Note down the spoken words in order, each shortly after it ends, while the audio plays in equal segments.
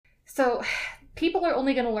So people are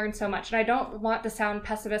only going to learn so much, and I don't want to sound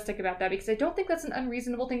pessimistic about that because I don't think that's an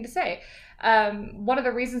unreasonable thing to say. One of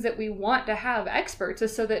the reasons that we want to have experts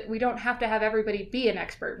is so that we don't have to have everybody be an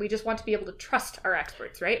expert. We just want to be able to trust our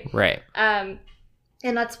experts, right? Right.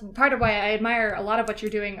 And that's part of why I admire a lot of what you're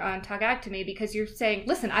doing on Talk Ag to Me, because you're saying,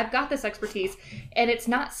 listen, I've got this expertise and it's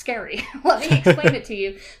not scary. Let me explain it to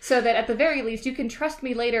you so that at the very least you can trust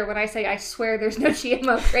me later when I say, I swear there's no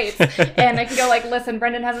GMO grapes. And I can go like, listen,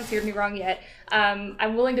 Brendan hasn't steered me wrong yet.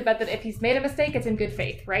 I'm willing to bet that if he's made a mistake, it's in good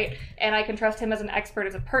faith, right? And I can trust him as an expert,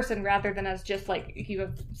 as a person, rather than as just like you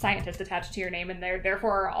have scientist attached to your name and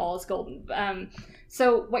therefore all is golden.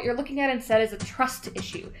 So what you're looking at instead is a trust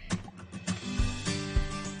issue.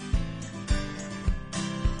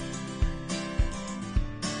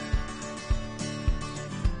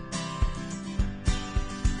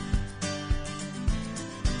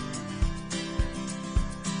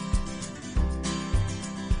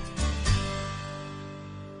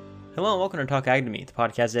 Hello and welcome to Talk Ag to Me, the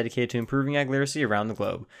podcast dedicated to improving ag literacy around the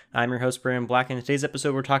globe. I'm your host, Brandon Black, and in today's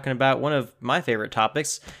episode we're talking about one of my favorite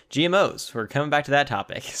topics, GMOs. We're coming back to that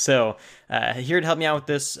topic. So here to help me out with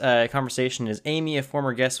this conversation is Amy, a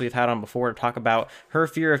former guest we've had on before, to talk about her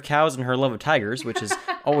fear of cows and her love of tigers, which is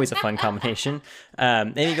always a fun combination.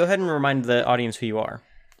 Amy, go ahead and remind the audience who you are.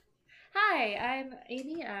 Hi, I'm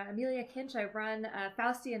Amy, Amelia Kinch. I run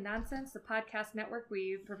Faustian Nonsense, the podcast network.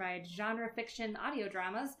 We provide genre fiction audio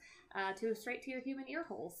dramas straight to your human ear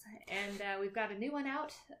holes. And we've got a new one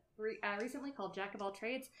out recently called Jack of All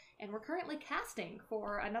Trades, and we're currently casting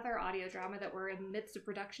for another audio drama that we're in the midst of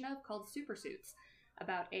production of called Super Suits,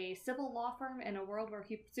 about a civil law firm in a world where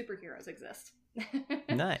superheroes exist.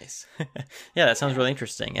 Nice. Yeah, that sounds really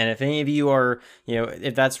interesting. And if any of you are,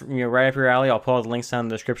 if that's right up your alley, I'll pull all the links down in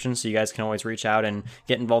the description so you guys can always reach out and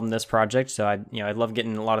get involved in this project. So I'd love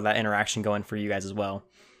getting a lot of that interaction going for you guys as well.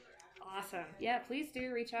 Awesome. Yeah, please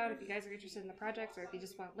do reach out if you guys are interested in the projects or if you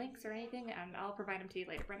just want links or anything, and I'll provide them to you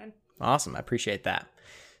later, Brendan. Awesome. I appreciate that.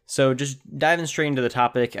 So just diving straight into the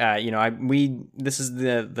topic, this is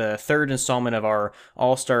the third installment of our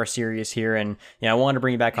All-Star series here, and I wanted to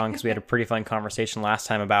bring you back on because we had a pretty fun conversation last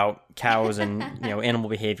time about cows and animal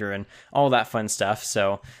behavior and all that fun stuff.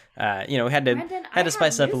 So we had to Brendan,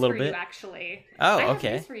 spice it up a little bit. Actually, oh, I have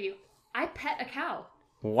okay. news for you. I pet a cow.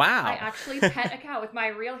 Wow. I actually pet a cow with my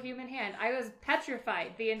real human hand. I was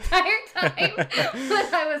petrified the entire time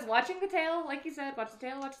when I was watching the tail, like you said, watch the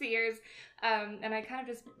tail, watch the ears. And I kind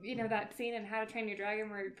of just, that scene in How to Train Your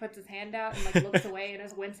Dragon where he puts his hand out and looks away and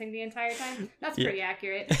is wincing the entire time. That's pretty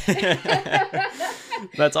accurate.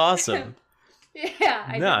 That's awesome. Yeah,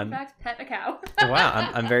 I did in fact pet a cow.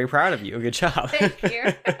 Wow, I'm very proud of you. Good job. Thank you.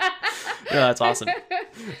 No, that's awesome.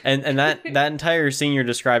 And that entire scene you're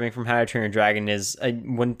describing from How to Train Your Dragon is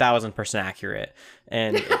 1,000% accurate.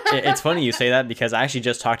 And it's funny you say that because I actually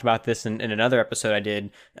just talked about this in another episode I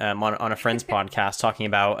did on a friend's podcast talking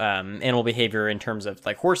about animal behavior in terms of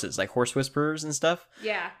like horses, like horse whisperers and stuff.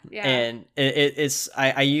 Yeah. And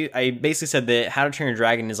I basically said that How to Train Your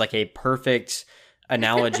Dragon is like a perfect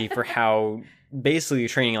analogy for how basically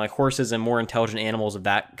training like horses and more intelligent animals of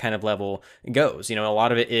that kind of level goes. A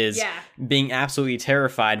lot of it is being absolutely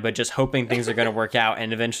terrified, but just hoping things are going to work out,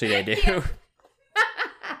 and eventually they do.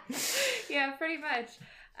 Yeah, pretty much.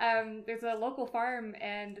 There's a local farm,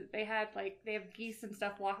 and they have geese and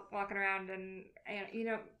stuff walking around, and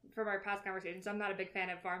from our past conversations, I'm not a big fan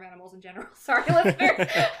of farm animals in general. Sorry, listeners.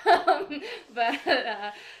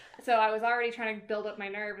 So I was already trying to build up my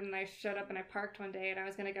nerve, and I showed up and I parked one day, and I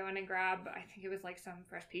was going to go in and grab, I think it was like some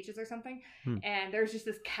fresh peaches or something. And there was just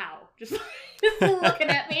this cow just looking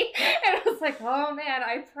at me. And I was like, oh man,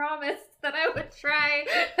 I promised that I would try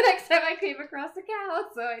the next time I came across a cow.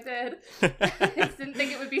 So I did. I just didn't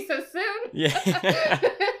think it would be so soon. Yeah.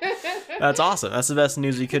 That's awesome. That's the best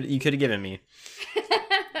news you could have given me.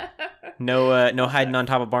 No hiding on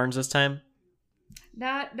top of barns this time?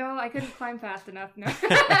 No, I couldn't climb fast enough. No.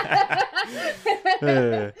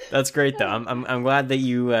 That's great though. I'm glad that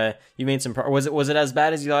you made some progress. Was it as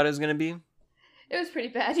bad as you thought it was going to be? It was pretty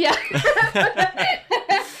bad, yeah.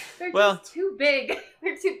 They're just too big.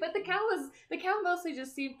 But the cow mostly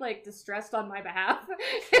just seemed like distressed on my behalf.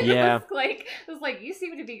 It was like, you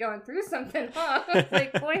seem to be going through something, huh? I was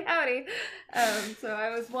like, boy howdy. So I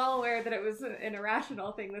was well aware that it was an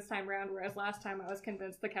irrational thing this time around, whereas last time I was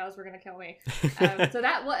convinced the cows were going to kill me. So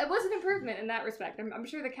it was an improvement in that respect. I'm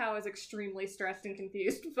sure the cow is extremely stressed and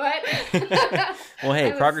confused, but well,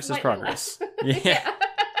 hey, progress is progress. Yeah.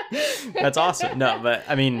 That's awesome. No, but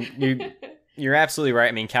I mean, you're absolutely right.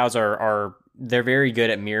 I mean, cows are they're very good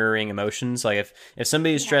at mirroring emotions. Like if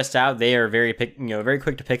somebody's stressed out, they are very very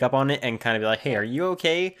quick to pick up on it and kind of be like, "Hey, are you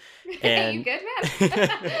okay?" And you good,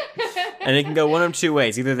 man? and it can go one of two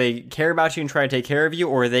ways. Either they care about you and try to take care of you,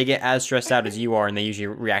 or they get as stressed out as you are and they usually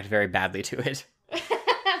react very badly to it.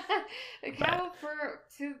 Cow,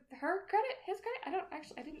 to her credit, his credit,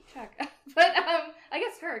 I didn't check, but I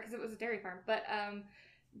guess her, because it was a dairy farm, but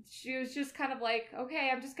she was just kind of like, okay,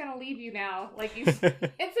 I'm just gonna leave you now, like you.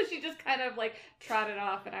 And so she just kind of like trotted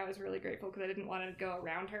off, and I was really grateful because I didn't want to go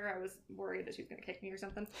around her. I was worried that she was gonna kick me or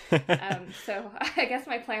something. So I guess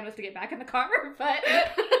my plan was to get back in the car, but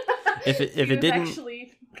if it didn't,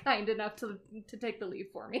 actually kind enough to take the lead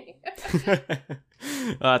for me.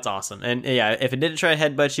 Well, that's awesome. And yeah, if it didn't try to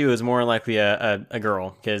headbutt you, it was more likely a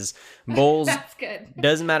girl, because bulls, that's good.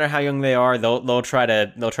 Doesn't matter how young they are, they'll try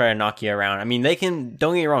to knock you around. I mean, they can,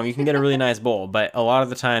 don't get me wrong, you can get a really nice bull, but a lot of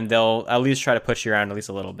the time they'll at least try to push you around at least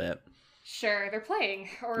a little bit. Sure, they're playing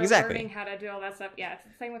or exactly. learning how to do all that stuff. Yeah, it's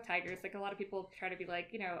the same with tigers. Like, a lot of people try to be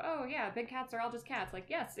like, oh yeah, big cats are all just cats. Like,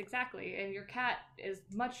 yes, exactly. And your cat is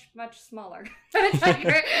much, much smaller than a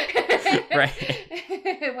tiger. Right.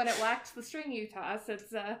 When it whacks the string you toss,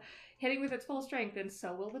 it's hitting with its full strength, and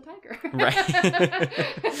so will the tiger.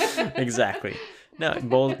 Right. Exactly. No,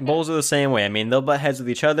 bulls are the same way. I mean, they'll butt heads with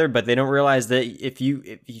each other, but they don't realize that if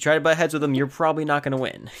you try to butt heads with them, you're probably not going to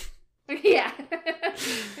win. Yeah.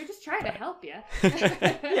 They're just trying to help you.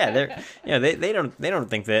 Yeah, they don't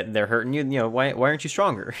think that they're hurting you. Why aren't you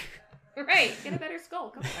stronger? Right, get a better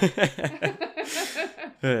skull. Come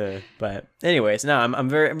on. But anyways, no, I'm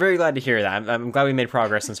very, very glad to hear that. I'm glad we made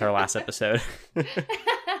progress since our last episode.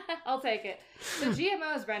 I'll take it. So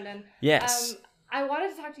GMOs, Brendan. Yes. I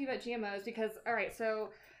wanted to talk to you about GMOs because, all right, so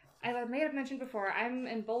I may have mentioned before, I'm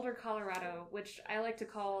in Boulder, Colorado, which I like to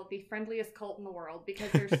call the friendliest cult in the world,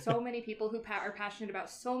 because there's so many people who are passionate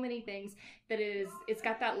about so many things that it's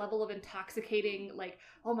got that level of intoxicating, like,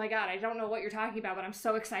 oh my God, I don't know what you're talking about, but I'm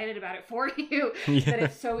so excited about it for you, that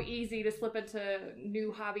it's so easy to slip into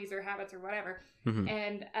new hobbies or habits or whatever. Mm-hmm.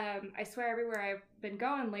 And I swear everywhere I've been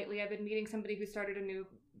going lately, I've been meeting somebody who started a new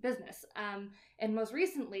business. And most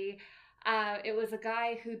recently, it was a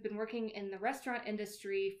guy who'd been working in the restaurant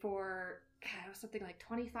industry for something like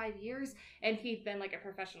 25 years, and he'd been like a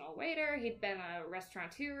professional waiter, he'd been a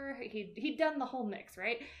restaurateur, he'd done the whole mix,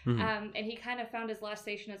 right? Mm-hmm. And he kind of found his last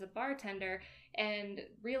station as a bartender and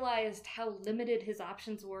realized how limited his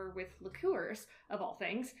options were with liqueurs, of all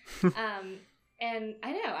things. And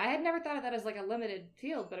I know, I had never thought of that as like a limited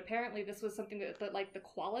field, but apparently this was something that like the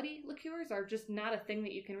quality liqueurs are just not a thing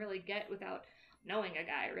that you can really get without knowing a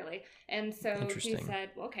guy, really. And so he said,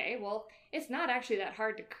 okay, well, it's not actually that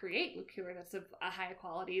hard to create liqueur that's of a high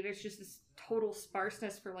quality. There's just this total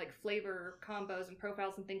sparseness for like flavor combos and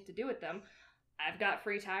profiles and things to do with them. I've got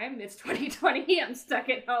free time. It's 2020. I'm stuck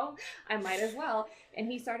at home. I might as well.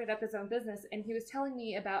 And he started up his own business, and he was telling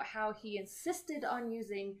me about how he insisted on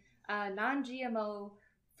using non-GMO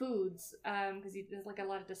foods, because he does like a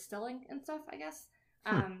lot of distilling and stuff, I guess.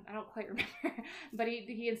 I don't quite remember, but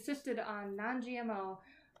he insisted on non-GMO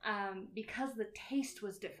because the taste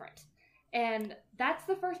was different. And that's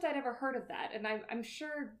the first I'd ever heard of that. And I'm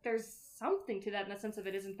sure there's something to that in the sense of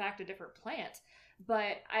it is in fact a different plant.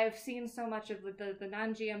 But I've seen so much of the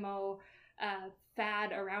non-GMO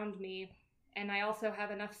fad around me. And I also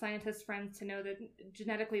have enough scientist friends to know that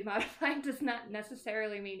genetically modified does not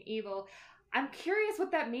necessarily mean evil. I'm curious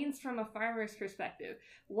what that means from a farmer's perspective.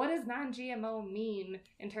 What does non-GMO mean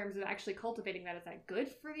in terms of actually cultivating that? Is that good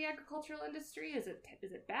for the agricultural industry? Is it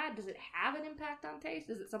bad? Does it have an impact on taste?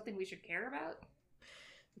 Is it something we should care about?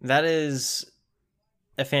 That is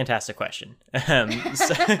a fantastic question.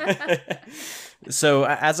 So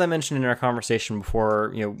as I mentioned in our conversation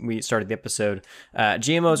before, we started the episode,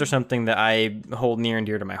 GMOs are something that I hold near and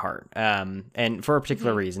dear to my heart. And for a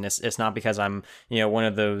particular reason, it's not because I'm, one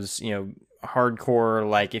of those, hardcore,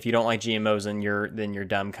 like, if you don't like GMOs, then you're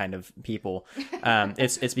dumb kind of people.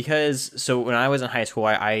 It's because, so when I was in high school,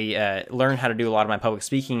 I learned how to do a lot of my public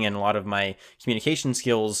speaking and a lot of my communication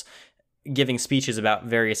skills giving speeches about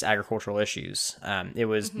various agricultural issues. It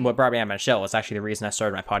was what brought me out of my shell. It's actually the reason I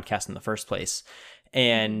started my podcast in the first place.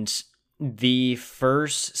 And the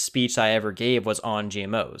first speech I ever gave was on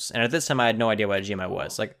GMOs. And at this time, I had no idea what a GMO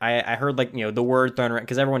was. Like, I heard, like, the word thrown around,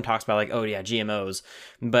 because everyone talks about, like, oh, yeah, GMOs.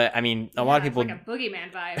 But, I mean, a lot of people... It's like a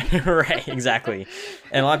boogeyman vibe. Right, exactly.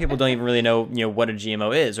 And a lot of people don't even really know, what a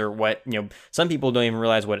GMO is, or what, some people don't even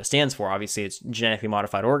realize what it stands for. Obviously, it's genetically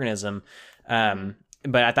modified organism.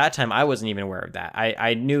 But at that time, I wasn't even aware of that.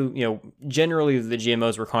 I knew, generally the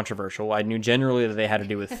GMOs were controversial. I knew generally that they had to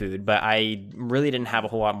do with food, but I really didn't have a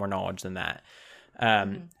whole lot more knowledge than that.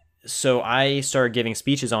 so I started giving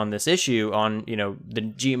speeches on this issue on, the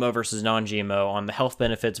GMO versus non-GMO, on the health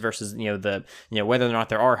benefits versus, whether or not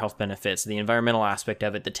there are health benefits, the environmental aspect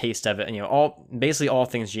of it, the taste of it, basically all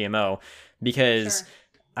things GMO, because Sure.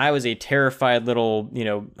 I was a terrified little,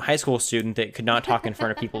 high school student that could not talk in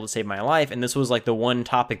front of people to save my life. And this was like the one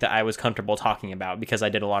topic that I was comfortable talking about because I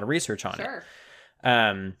did a lot of research on Sure.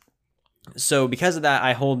 it. So because of that,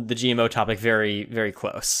 I hold the GMO topic very, very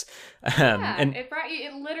close. Yeah, And it brought you.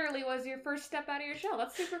 It literally was your first step out of your shell.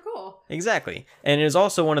 That's super cool. exactly. And it was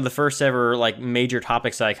also one of the first ever like major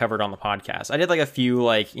topics that I covered on the podcast. I did like a few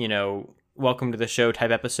like, welcome to the show type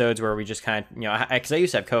episodes where we just kind of, because I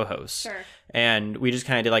used to have co-hosts. Sure. And we just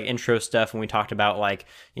kind of did like intro stuff, and we talked about like,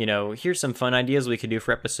 here's some fun ideas we could do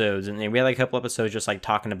for episodes. And then we had like a couple episodes just like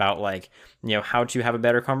talking about like, how to have a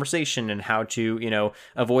better conversation and how to,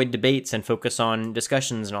 avoid debates and focus on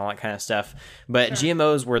discussions and all that kind of stuff. But Sure.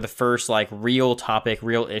 GMOs were the first like real topic,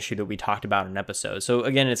 real issue that we talked about in an episode. So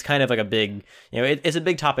again, it's kind of like a big, it's a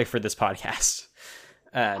big topic for this podcast.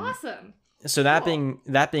 Awesome. So that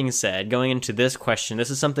being said, going into this question, this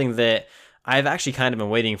is something that I've actually kind of been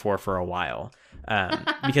waiting for a while,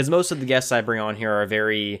 because most of the guests I bring on here are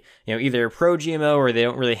very, either pro GMO or they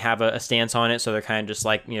don't really have a stance on it, so they're kind of just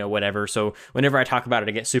like, whatever. So whenever I talk about it,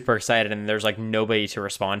 I get super excited, and there's like nobody to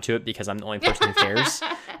respond to it because I'm the only person who cares.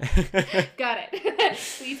 Got it.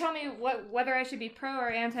 Will you tell me whether I should be pro or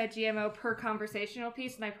anti GMO per conversational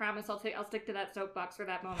piece, and I promise I'll stick to that soapbox for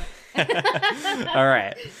that moment. All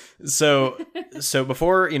right. So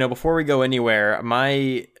before we go anywhere,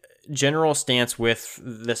 my general stance with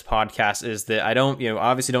this podcast is that I don't,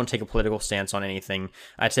 obviously don't take a political stance on anything.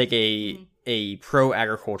 I take a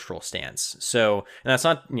pro-agricultural stance. So, and that's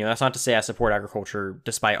not to say I support agriculture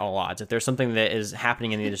despite all odds. If there's something that is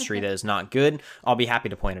happening in the industry that is not good, I'll be happy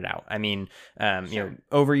to point it out. I mean, Sure.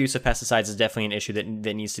 overuse of pesticides is definitely an issue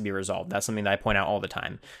that needs to be resolved. That's something that I point out all the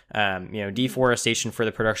time. Deforestation for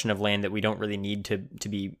the production of land that we don't really need to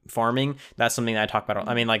be farming. That's something that I talk about.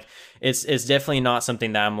 I mean, like it's definitely not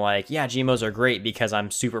something that I'm like, yeah, GMOs are great because I'm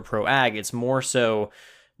super pro-ag. It's more so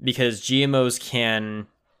because GMOs can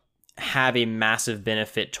have a massive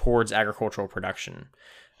benefit towards agricultural production.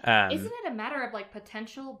 Isn't it a matter of like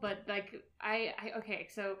potential? But like I okay,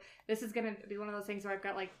 so this is gonna be one of those things where I've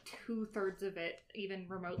got like 2/3 of it even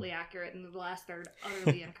remotely accurate, and the last third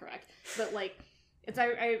utterly incorrect. But like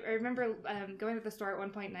I remember going to the store at one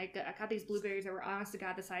point, and I got these blueberries that were honest to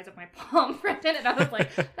God the size of my palm right then, and I was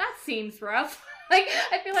like, that seems rough. Like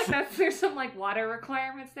I feel like there's some like water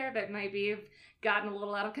requirements there that might be gotten a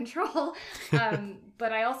little out of control.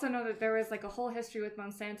 But I also know that there was like a whole history with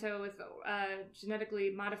Monsanto with genetically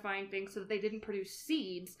modifying things so that they didn't produce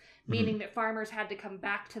seeds, meaning that farmers had to come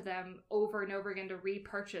back to them over and over again to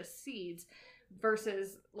repurchase seeds,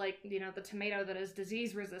 versus like, the tomato that is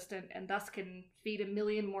disease resistant and thus can feed 1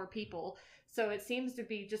 million more people. So it seems to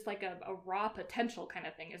be just like a raw potential kind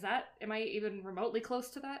of thing. Am I even remotely close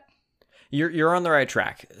to that? You're on the right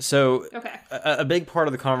track. So Okay. a big part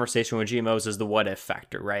of the conversation with GMOs is the what if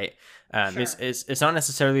factor, right? Sure. It's not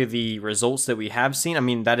necessarily the results that we have seen. I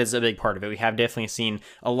mean, that is a big part of it. We have definitely seen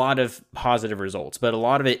a lot of positive results, but a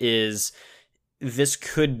lot of it is this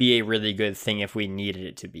could be a really good thing if we needed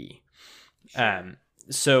it to be. Sure.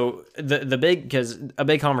 So because a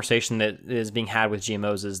big conversation that is being had with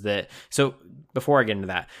GMOs is that, so before I get into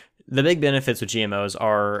that, the big benefits with GMOs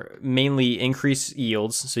are mainly increased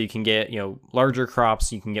yields. So you can get, larger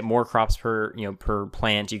crops, you can get more crops per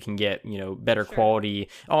plant, you can get, better Sure. quality,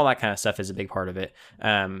 all that kind of stuff is a big part of it.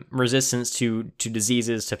 Resistance to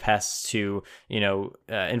diseases, to pests, to,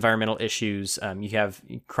 environmental issues. You have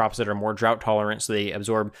crops that are more drought tolerant, so they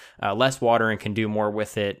absorb less water and can do more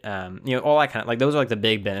with it. All that kind of, like, those are like the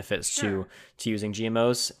big benefits Sure. to using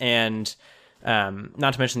GMOs. And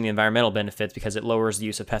not to mention the environmental benefits, because it lowers the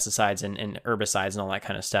use of pesticides and herbicides and all that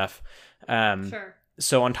kind of stuff. Sure.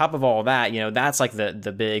 So on top of all that, that's like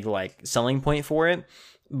the big like selling point for it.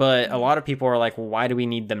 But a lot of people are like, well, why do we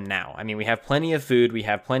need them now? I mean, we have plenty of food. We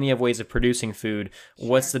have plenty of ways of producing food.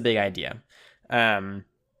 What's the big idea?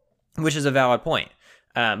 Which is a valid point.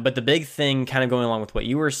 But the big thing kind of going along with what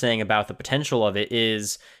you were saying about the potential of it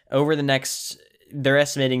is over the next, they're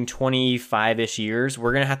estimating 25-ish years,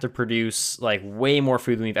 we're going to have to produce like way more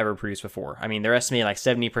food than we've ever produced before. I mean, they're estimating like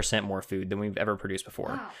 70% more food than we've ever produced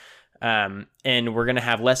before. Wow. And we're going to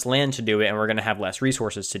have less land to do it, and we're going to have less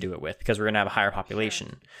resources to do it with, because we're going to have a higher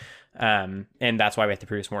population. And that's why we have to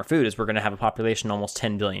produce more food, is we're going to have a population of almost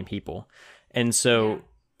 10 billion people. And so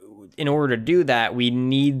in order to do that, we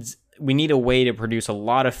need a way to produce a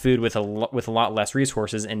lot of food with a lot less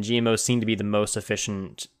resources, and GMOs seem to be the most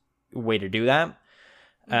efficient way to do that.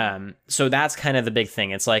 So that's kind of the big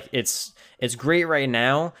thing. It's like it's great right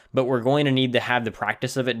now, but we're going to need to have the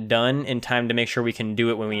practice of it done in time to make sure we can do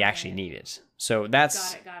it when we actually need it. So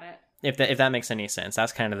that's got it. If that makes any sense,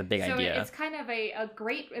 that's kind of the big idea. So it's kind of a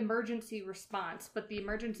great emergency response, but the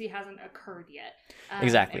emergency hasn't occurred yet.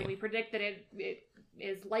 Exactly. And we predict that it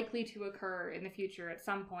is likely to occur in the future at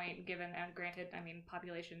some point, given, and granted, I mean,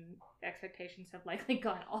 population expectations have likely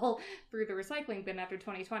gone all through the recycling bin after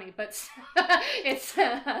 2020, but it's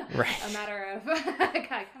a matter of, I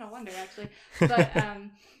kind of wonder, actually. But,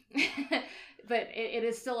 but it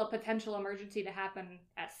is still a potential emergency to happen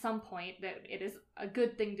at some point that it is a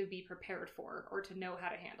good thing to be prepared for or to know how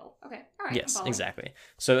to handle. Okay, all right. Yes, exactly.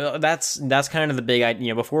 So that's kind of the big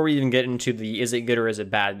idea. Before we even get into the is it good or is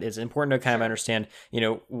it bad, it's important to kind of understand,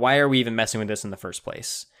 why are we even messing with this in the first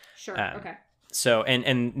place? Sure, okay. So,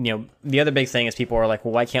 and the other big thing is people are like,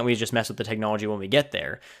 well, why can't we just mess with the technology when we get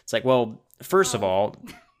there? It's like, well, first of all,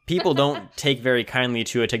 people don't take very kindly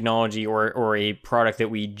to a technology or a product that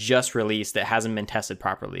we just released that hasn't been tested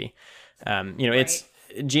properly. It's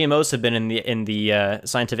GMOs have been in the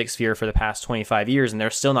scientific sphere for the past 25 years, and they're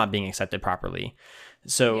still not being accepted properly.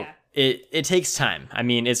 So it takes time. I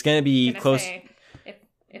mean, it's going to be close.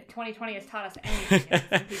 If 2020 has taught us anything, it's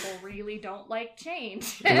that people really don't like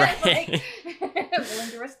change. Right. Willing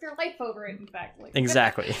to risk their life over it, in fact.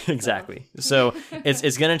 Exactly. So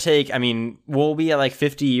it's going to take, I mean, we'll be at like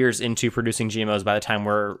 50 years into producing GMOs by the time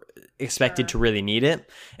we're expected to really need it.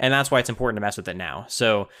 And that's why it's important to mess with it now.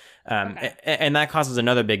 So, and that causes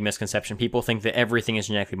another big misconception. People think that everything is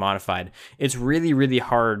genetically modified. It's really, really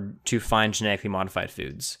hard to find genetically modified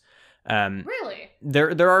foods. Really?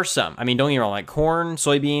 There are some. I mean, don't get me wrong, like corn,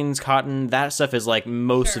 soybeans, cotton, that stuff is like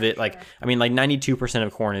most of it. Like, I mean, like 92%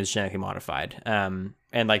 of corn is genetically modified. And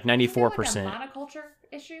like 94%. Is there like a monoculture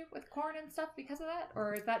issue with corn and stuff because of that?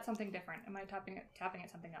 Or is that something different? Am I tapping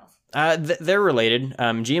at something else? They're related.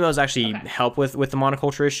 GMOs actually help with the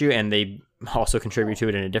monoculture issue, and they also contribute to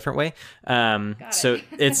it in a different way. So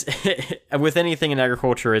it's with anything in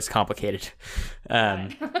agriculture, it's complicated.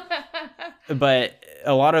 But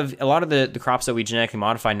a lot of the crops that we genetically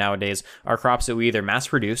modify nowadays are crops that we either mass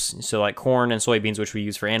produce, so like corn and soybeans, which we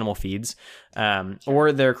use for animal feeds,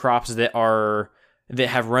 or they're crops that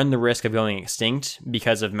have run the risk of going extinct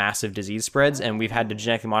because of massive disease spreads, and we've had to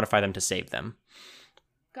genetically modify them to save them.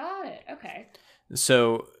 Got it. Okay.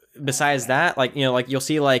 So besides that, like you'll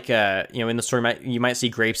see in the store you might see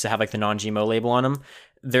grapes that have like the non-GMO label on them.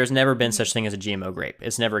 There's never been such thing as a GMO grape.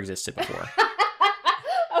 It's never existed before.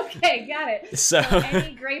 Okay, got it. So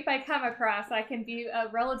any grape I come across, I can be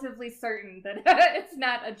relatively certain that it's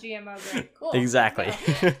not a GMO grape. Cool. Exactly.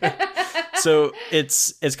 So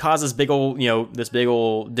it's caused this big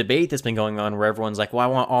old debate that's been going on where everyone's like, well, I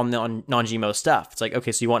want all non-GMO stuff. It's like,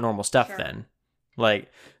 okay, so you want normal stuff then.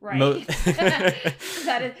 Like, right.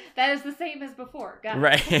 That is the same as before. Got it.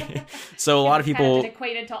 Right. So a lot of people kind of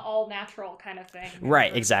equated to all natural kind of thing.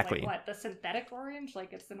 Right. Exactly. Like what, the synthetic orange?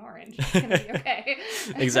 Like it's an orange. It's gonna be okay.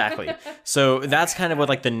 Exactly. So that's kind of what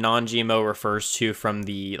like the non-GMO refers to from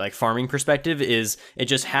the like farming perspective. Is it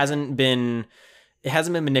just hasn't been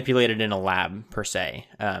manipulated in a lab per se,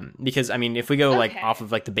 because I mean, if we go like off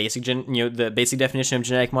of like the basic the basic definition of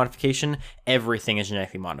genetic modification, everything is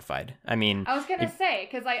genetically modified. I mean, I was gonna say,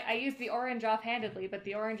 because I use the orange offhandedly, but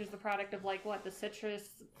the orange is the product of like what, the citrus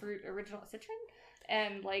fruit, original citron,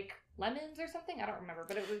 and like lemons or something. I don't remember,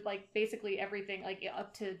 but it was like basically everything, like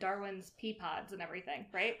up to Darwin's pea pods and everything,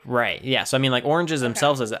 right? Right. Yeah. So I mean, like oranges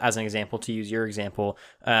themselves, as an example, to use your example,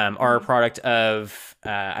 are a product of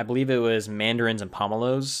I believe it was mandarins and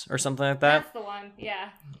pomelos or something like that. That's the one. Yeah.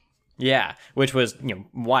 Yeah, which was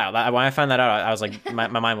wild. When I found that out, I was like, my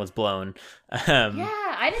mind was blown. Yeah,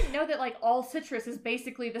 I didn't know that like all citrus is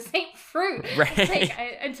basically the same fruit. Right.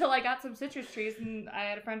 Until I got some citrus trees, and I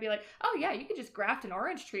had a friend be like, "Oh yeah, you could just graft an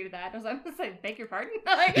orange tree to that." And I was like, "Beg your pardon?"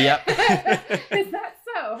 Like, yep. Is that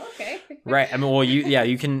so? Okay. Right. I mean, well,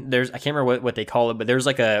 you can. There's I can't remember what they call it, but there's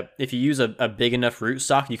like if you use a big enough root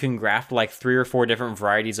stock, you can graft like 3 or 4 different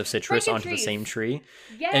varieties of citrus onto the same tree.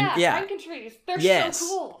 Yeah, Franken trees. They're so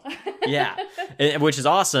cool. Yeah, which is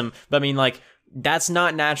awesome. But I mean, like, that's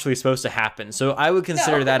not naturally supposed to happen. So I would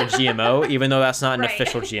consider that a GMO, even though that's not an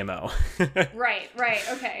official GMO. Right.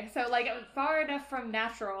 Okay. So like far enough from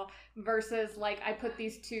natural versus like I put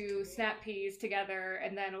these 2 snap peas together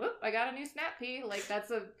and then whoop, I got a new snap pea. Like that's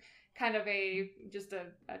a kind of just a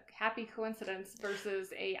happy coincidence versus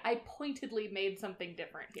I pointedly made something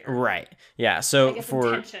different here. Right. Yeah. So I guess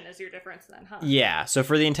intention is your difference then, huh? Yeah. So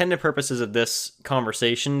for the intended purposes of this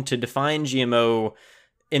conversation, to define GMO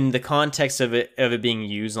in the context of it being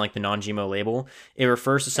used in like the non-GMO label, it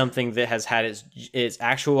refers to something that has had its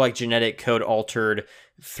actual like genetic code altered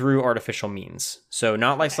through artificial means. So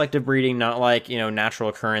not like selective breeding, not like, natural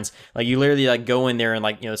occurrence. Like you literally like go in there and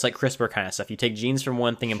like, it's like CRISPR kind of stuff. You take genes from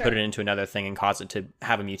one thing and put it into another thing and cause it to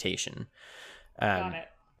have a mutation. Got it.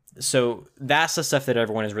 So that's the stuff that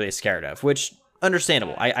everyone is really scared of, which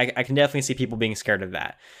understandable. I can definitely see people being scared of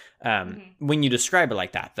that. When you describe it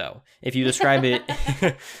like that, though, if you describe it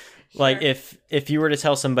like if you were to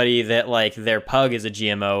tell somebody that like their pug is a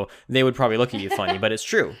GMO, they would probably look at you funny. But it's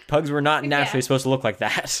true. Pugs were not naturally supposed to look like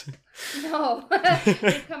that. No,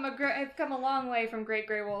 I've come a long way from great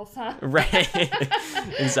gray wolves, huh? Right.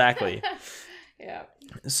 Exactly. Yeah.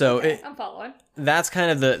 So I'm following. That's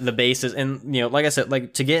kind of the basis. And, like I said,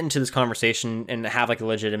 like to get into this conversation and have like a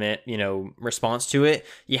legitimate, response to it,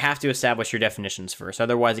 you have to establish your definitions first.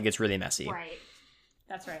 Otherwise it gets really messy. Right.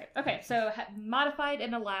 That's right. Okay. So modified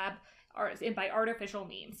in a lab by artificial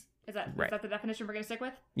means. Is that the definition we're going to stick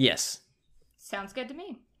with? Yes. Sounds good to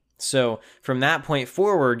me. So from that point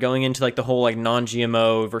forward, going into like the whole like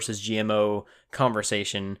non-GMO versus GMO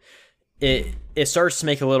conversation, it starts to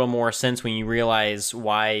make a little more sense when you realize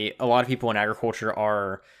why a lot of people in agriculture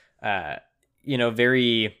are,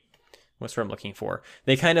 very, what's what I'm looking for?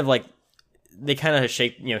 They kind of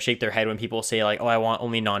shake their head when people say like, oh, I want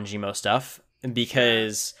only non-GMO stuff.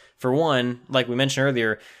 Because for one, like we mentioned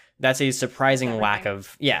earlier, that's a surprising lack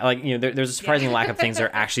of, there's a surprising lack of things that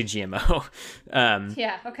are actually GMO.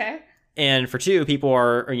 Okay. And for two, people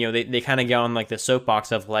are, they kind of get on like the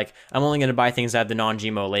soapbox of like, I'm only going to buy things that have the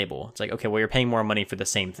non-GMO label. It's like, okay, well, you're paying more money for the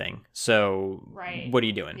same thing. So what are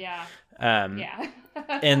you doing? Yeah.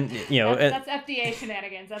 And that's FDA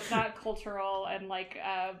shenanigans. That's not cultural and like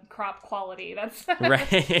crop quality. That's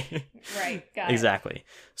right. Right. Got exactly.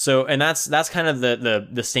 So, and that's kind of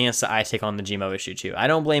the stance that I take on the GMO issue too. I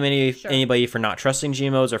don't blame anybody for not trusting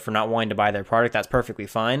GMOs or for not wanting to buy their product. That's perfectly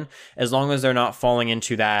fine, as long as they're not falling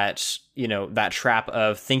into that that trap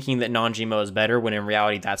of thinking that non-GMO is better when in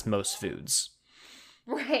reality that's most foods.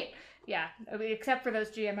 Right. Yeah, except for those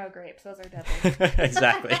GMO grapes. Those are deadly.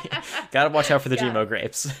 Exactly. Gotta watch out for the GMO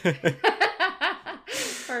grapes.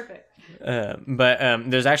 Perfect. But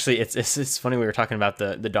there's actually, it's funny we were talking about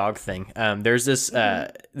the dog thing. There's this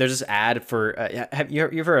ad for,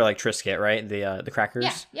 you've heard of like Triscuit, right? The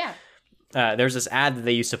crackers? Yeah. There's this ad that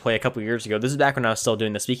they used to play a couple years ago. This is back when I was still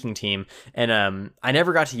doing the speaking team, and I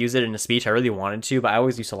never got to use it in a speech. I really wanted to, but I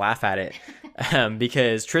always used to laugh at it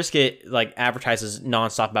because Triscuit like advertises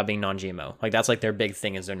nonstop about being non-GMO. Like that's like their big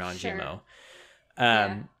thing is they're non-GMO.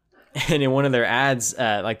 And in one of their ads,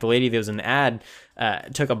 like the lady that was in the ad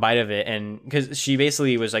took a bite of it, and because she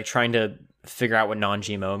basically was like trying to figure out what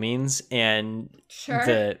non-GMO means, and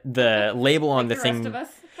the label on the thing. Rest of us.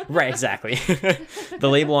 Right, exactly. The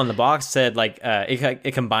label on the box said like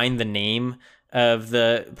it combined the name of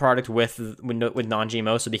the product with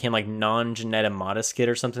non-GMO, so it became like non-Genetic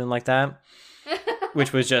or something like that,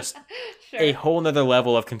 which was just a whole nother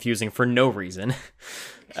level of confusing for no reason.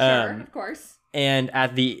 Of course. And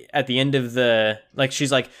at the end of the like,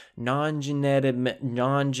 she's like non-genetic,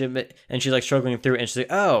 and she's like struggling through it, and she's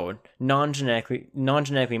like, oh,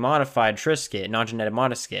 non-genetically modified Triscuit, non-genetic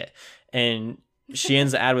Modiskit, and she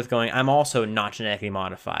ends the ad with going, I'm also not genetically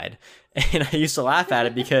modified. And I used to laugh at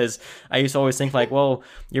it because I used to always think like, well,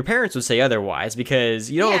 your parents would say otherwise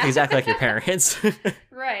because you don't look exactly like your parents.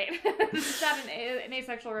 Right. It's not an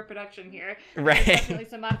asexual reproduction here. Right. There's definitely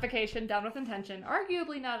some modification done with intention.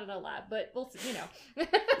 Arguably not in a lab, but we'll see,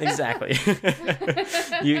 Exactly.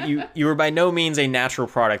 You were by no means a natural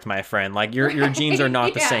product, my friend. Like your genes are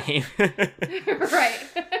not the same. Right.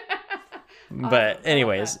 But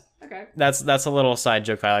anyways. Okay. That's a little side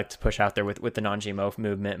joke I like to push out there with the non-GMO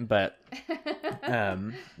movement, but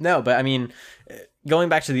no, but I mean, going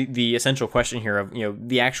back to the essential question here of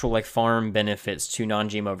the actual like farm benefits to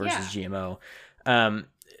non-GMO versus GMO,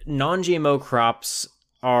 non-GMO crops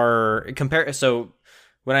are so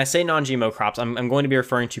when I say non-GMO crops, I'm going to be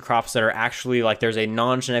referring to crops that are actually like there's a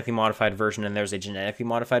non-genetically modified version and there's a genetically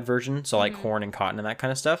modified version, so like corn and cotton and that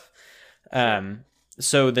kind of stuff.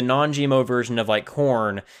 So the non-GMO version of like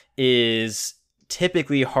corn is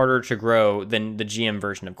typically harder to grow than the GM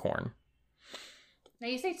version of corn. Now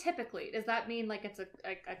you say typically, does that mean like it's a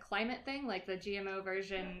climate thing? Like the GMO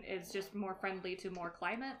version is just more friendly to more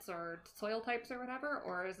climates or soil types or whatever?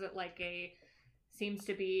 Or is it like seems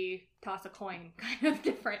to be toss a coin kind of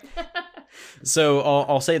different. So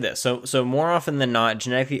I'll say this. So more often than not,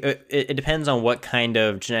 genetically, it depends on what kind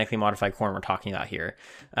of genetically modified corn we're talking about here.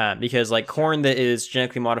 Because like corn that is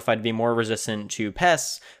genetically modified to be more resistant to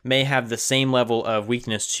pests may have the same level of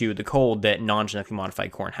weakness to the cold that non-genetically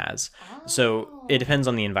modified corn has. Oh. So it depends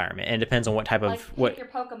on the environment, and it depends on what type of pick your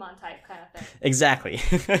Pokemon type kind of thing. Exactly.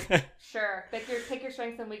 Sure. Pick your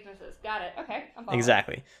strengths and weaknesses. Got it. Okay. I'm following.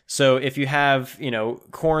 Exactly. So if you have,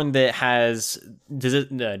 corn that has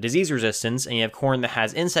disease resistance, and you have corn that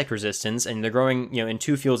has insect resistance, and they're growing, in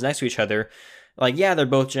two fields next to each other, like, yeah, they're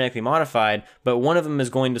both genetically modified, but one of them is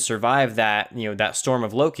going to survive that, that storm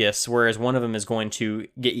of locusts, whereas one of them is going to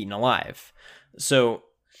get eaten alive. So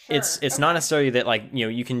it's not necessarily that, like,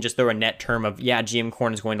 you can just throw a net term of, yeah, GM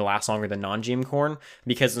corn is going to last longer than non-GM corn,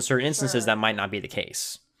 because in certain instances that might not be the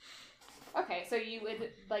case. Okay, so you would,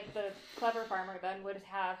 like, the clever farmer then would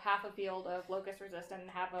have half a field of locust resistant and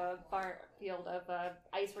half a field of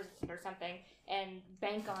ice resistant or something, and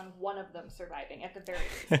bank on one of them surviving at the very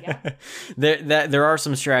least, yeah? There are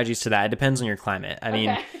some strategies to that. It depends on your climate. I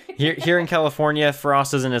mean, here in California,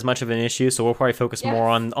 frost isn't as much of an issue, so we'll probably focus more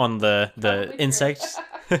on the insects.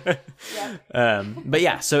 But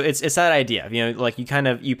yeah, so it's that idea. Like you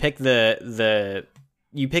pick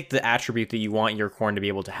you pick the attribute that you want your corn to be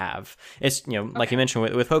able to have. It's, like you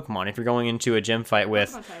mentioned with Pokemon, if you're going into a gym fight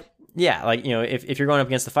with, if you're going up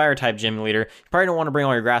against the fire type gym leader, you probably don't want to bring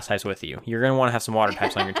all your grass types with you. You're going to want to have some water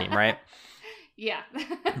types on your team, right? Yeah.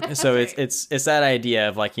 So it's that idea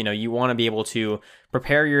of, like, you want to be able to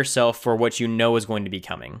prepare yourself for what you know is going to be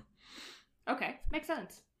coming. Okay. Makes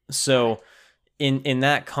sense. So in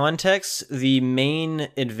that context, the main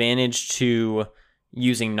advantage to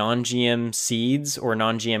using non-GM seeds or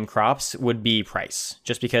non-GM crops would be price,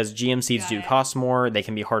 just because GM seeds do cost more, they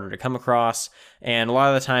can be harder to come across, and a lot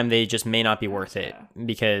of the time they just may not be worth it,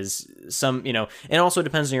 because some, and also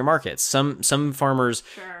depends on your markets. Some farmers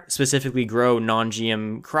specifically grow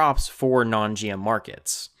non-GM crops for non-GM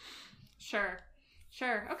markets. Sure.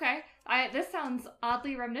 Okay. This sounds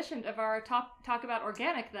oddly reminiscent of our talk about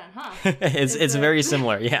organic then, huh? It's very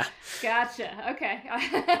similar, yeah. Gotcha. Okay.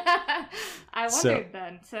 I wondered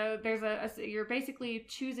then. So there's you're basically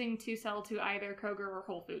choosing to sell to either Kroger or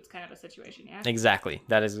Whole Foods kind of a situation, yeah? Exactly.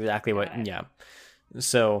 That is exactly yeah.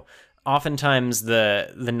 So oftentimes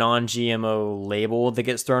the non-GMO label that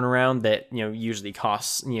gets thrown around that usually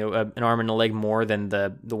costs an arm and a leg more than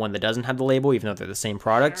the one that doesn't have the label, even though they're the same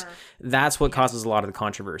product. That's what causes a lot of the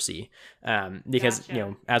controversy, because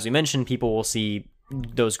as we mentioned, people will see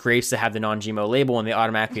those grapes that have the non-GMO label and they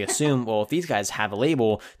automatically assume, well, if these guys have a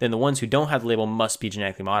label, then the ones who don't have the label must be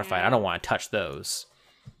genetically modified. I don't want to touch those.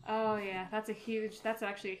 Oh yeah, that's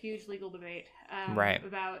actually a huge legal debate. Right.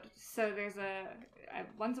 So there's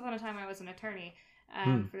once upon a time I was an attorney,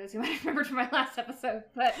 for those who might have remembered from my last episode,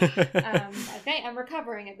 but I'm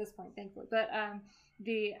recovering at this point, thankfully. But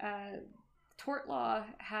the tort law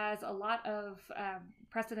has a lot of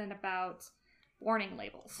precedent about warning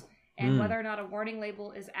labels and whether or not a warning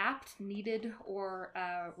label is apt, needed, or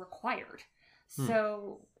required.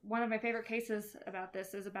 So one of my favorite cases about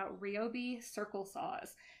this is about Ryobi circle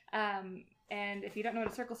saws. And if you don't know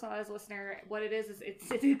what a circle saw is, listener, what it is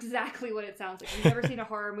it's exactly what it sounds like. If you've never seen a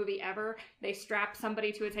horror movie ever, they strap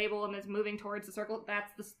somebody to a table and is moving towards the circle.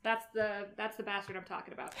 That's the bastard I'm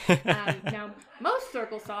talking about. Now, most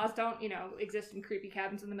circle saws don't, exist in creepy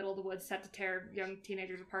cabins in the middle of the woods set to tear young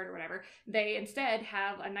teenagers apart or whatever. They instead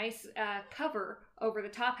have a nice cover over the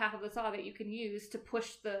top half of the saw that you can use to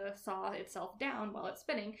push the saw itself down while it's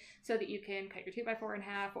spinning, so that you can cut your 2x4 in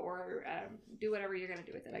half or do whatever you're going to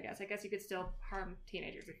do with it. I guess you could still harm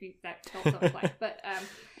teenagers if that still so apply. But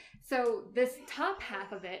so this top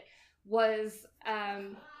half of it was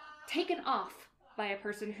taken off by a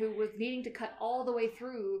person who was needing to cut all the way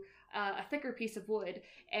through a thicker piece of wood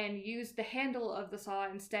and used the handle of the saw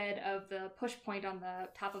instead of the push point on the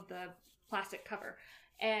top of the plastic cover.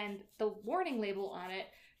 And the warning label on it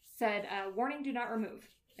said, warning, do not remove.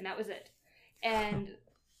 And that was it. And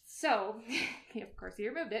so, of course, he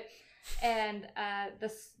removed it. And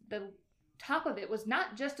the top of it was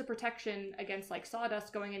not just a protection against, like,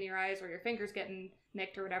 sawdust going in your eyes or your fingers getting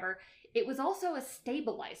nicked or whatever. It was also a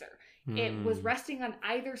stabilizer. It was resting on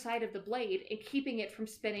either side of the blade and keeping it from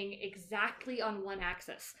spinning exactly on one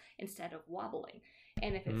axis instead of wobbling.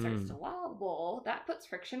 And if it starts to wobble, that puts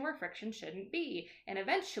friction where friction shouldn't be. And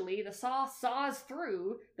eventually, the saw saws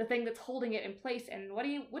through the thing that's holding it in place, and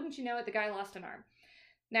wouldn't you know it, the guy lost an arm.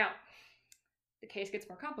 Now, the case gets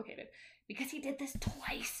more complicated, because he did this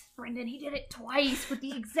twice, Brendan. He did it twice with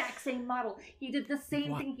the exact same model. He did the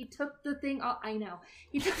same thing. He took the thing off. I know.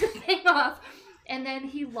 He took the thing off And then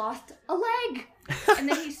he lost a leg. And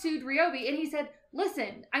then he sued Ryobi, and he said,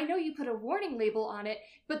 listen, I know you put a warning label on it,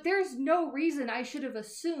 but there's no reason I should have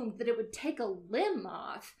assumed that it would take a limb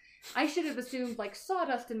off. I should have assumed, like,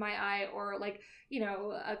 sawdust in my eye or, like, you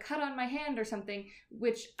know, a cut on my hand or something,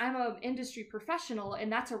 which I'm an industry professional,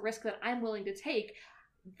 and that's a risk that I'm willing to take.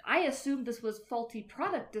 I assumed this was faulty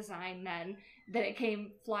product design then, that it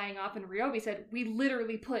came flying off, and Ryobi said, we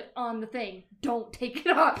literally put on the thing, don't take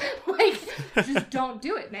it off. Like, just don't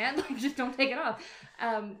do it, man. Like, just don't take it off.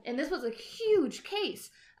 And this was a huge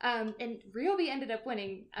case. And Ryobi ended up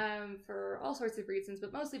winning for all sorts of reasons,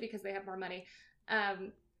 but mostly because they have more money.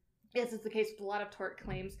 This is the case with a lot of tort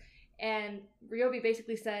claims. And Ryobi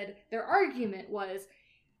basically said their argument was,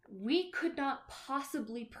 we could not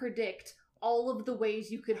possibly predict all of the ways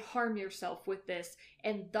you could harm yourself with this,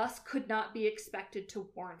 and thus could not be expected to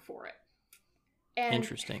warn for it. And,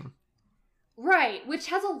 interesting. Right, which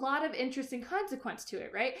has a lot of interesting consequence to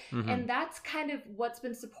it, right? Mm-hmm. And that's kind of what's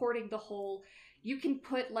been supporting the whole, you can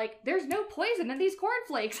put, like, there's no poison in these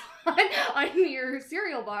cornflakes on your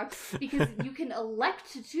cereal box, because you can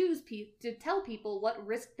elect to choose to tell people what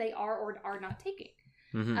risk they are or are not taking.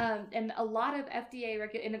 Mm-hmm. And a lot of FDA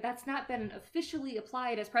and that's not been officially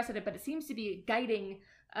applied as precedent, but it seems to be a guiding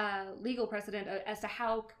legal precedent as to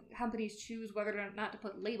how companies choose whether or not to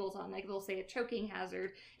put labels on. Like, they'll say a choking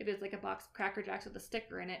hazard if it's like a box of Cracker Jacks with a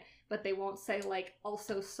sticker in it, but they won't say, like,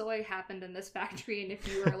 also soy happened in this factory, and if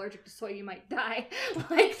you are allergic to soy, you might die.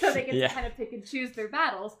 Like, so they can kind of pick and choose their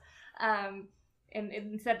battles. And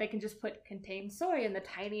instead, they can just put contains soy in the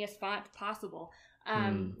tiniest font possible.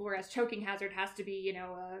 Whereas choking hazard has to be, you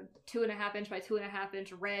know, a 2.5 inch by 2.5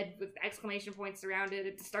 inch red with exclamation points around it.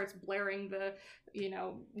 It starts blaring the, you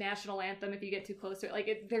know, national anthem if you get too close to it.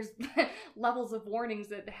 Like, there's levels of warnings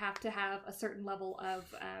that have to have a certain level of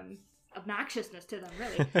obnoxiousness to them,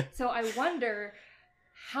 really. So I wonder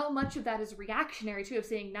how much of that is reactionary too, of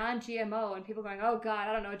seeing non-GMO and people going, oh god,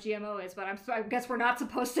 I don't know what GMO is, but I guess we're not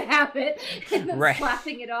supposed to have it, and then right.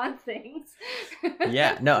 slapping it on things.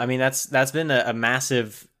 Yeah, no, I mean, that's been a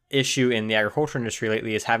massive issue in the agriculture industry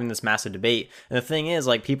lately, is having this massive debate. And the thing is,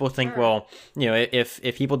 like, people think, well, you know, if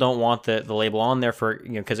people don't want the label on there for,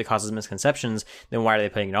 you know, because it causes misconceptions, then why are they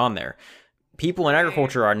putting it on there? People in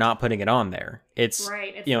agriculture are not putting it on there. It's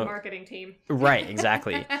the marketing team. Right,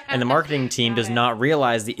 exactly. And the marketing team does not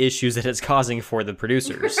realize the issues that it's causing for the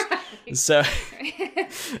producers. Right. So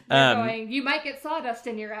going, you might get sawdust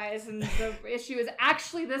in your eyes, and the issue is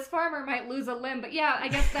actually this farmer might lose a limb, but yeah, I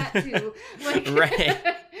guess that too. Like, right.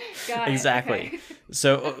 Got exactly.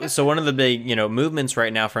 Okay. So one of the big, you know, movements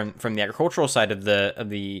right now from the agricultural side of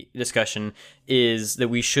the discussion is that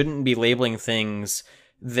we shouldn't be labeling things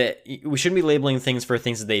for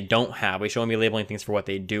things that they don't have. We should only be labeling things for what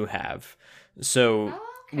they do have. So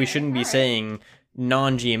we shouldn't be saying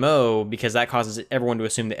non-GMO, because that causes everyone to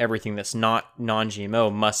assume that everything that's not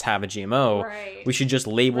non-GMO must have a GMO. Right. We should just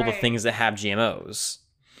label the things that have GMOs.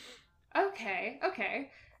 Okay.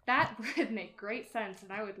 That would make great sense,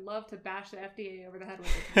 and I would love to bash the FDA over the head with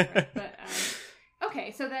it. But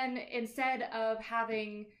okay, so then instead of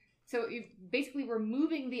having, so you're basically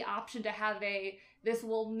removing the option to have this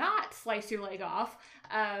will not slice your leg off,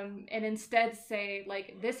 and instead say,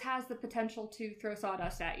 like, this has the potential to throw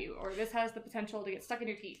sawdust at you, or this has the potential to get stuck in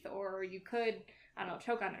your teeth, or you could, I don't know,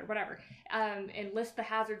 choke on it or whatever, and list the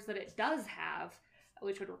hazards that it does have,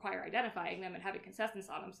 which would require identifying them and having consensus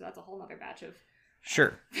on them, so that's a whole other batch of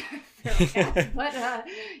sure. But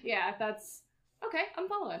yeah, that's okay. I'm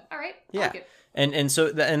following. All right. Yeah. Like it. And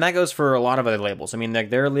so that goes for a lot of other labels. I mean,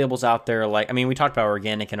 like, there are labels out there, like, I mean, we talked about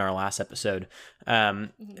organic in our last episode.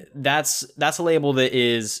 That's a label that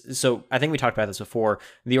is, so I think we talked about this before.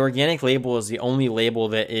 The organic label is the only label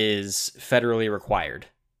that is federally required.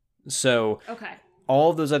 So okay. All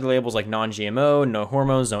of those other labels, like non-GMO, no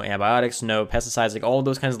hormones, no antibiotics, no pesticides, like all of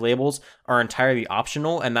those kinds of labels are entirely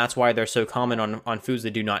optional, and that's why they're so common on foods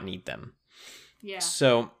that do not need them. Yeah.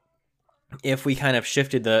 So if we kind of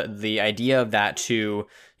shifted the idea of that to,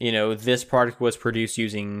 you know, this product was produced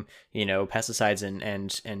using, you know, pesticides and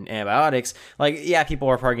antibiotics, like, yeah, people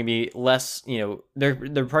are probably gonna be less, you know, they're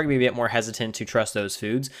probably gonna be a bit more hesitant to trust those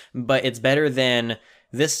foods, but it's better than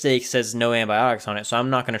this steak says no antibiotics on it, so I'm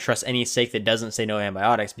not going to trust any steak that doesn't say no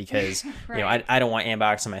antibiotics, because right. You know, I don't want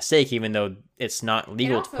antibiotics on my steak, even though it's not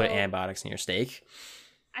legal also, to put antibiotics in your steak.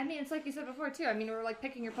 I mean, it's like you said before too. I mean, we're like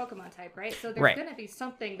picking your Pokemon type, right? So there's going to be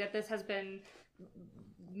something that this has been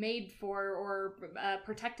made for or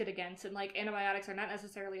protected against, and like antibiotics are not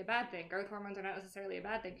necessarily a bad thing, growth hormones are not necessarily a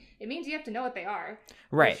bad thing. It means you have to know what they are,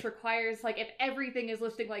 right? Which requires, like, if everything is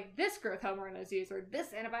listing like this growth hormone was used, or this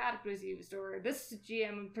antibiotic was used, or this GM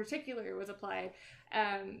in particular was applied,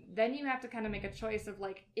 then you have to kind of make a choice of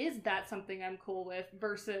like, is that something I'm cool with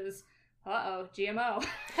versus GMO.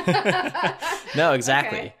 No,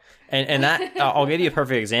 exactly. Okay. And that I'll give you a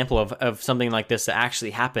perfect example of something like this that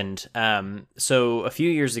actually happened. So a few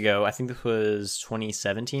years ago, I think this was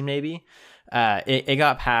 2017 maybe, it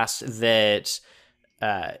got passed that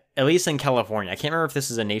at least in California, I can't remember if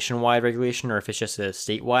this is a nationwide regulation or if it's just a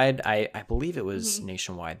statewide. I believe it was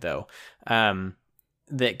nationwide though.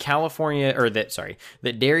 That California, or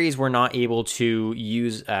that dairies were not able to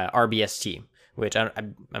use RBST, which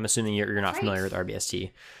I'm assuming you're not familiar with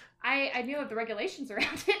RBST. I knew of the regulations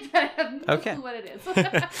around it, but I have no clue what it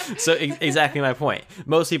is. So exactly my point.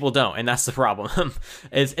 Most people don't, and that's the problem.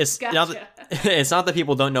 It's gotcha. It's not that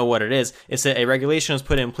people don't know what it is. It's that a regulation is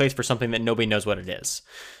put in place for something that nobody knows what it is.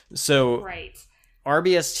 So right.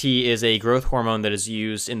 RBST is a growth hormone that is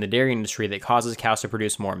used in the dairy industry that causes cows to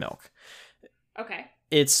produce more milk. Okay.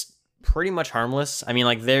 It's pretty much harmless. I mean,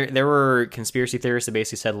 like there were conspiracy theorists that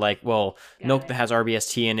basically said like, well, milk that has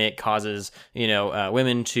RBST in it causes,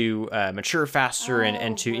 women to mature faster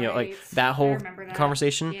and to, like that whole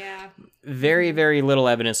conversation. Yeah. Very, very little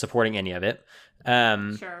evidence supporting any of it.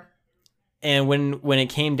 Sure. And when it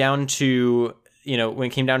came down to,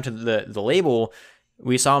 the label,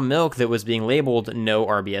 we saw milk that was being labeled no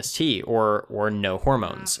RBST or no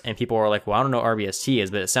hormones. And people were like, well, I don't know what RBST is,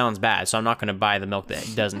 but it sounds bad, so I'm not going to buy the milk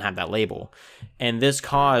that doesn't have that label. And this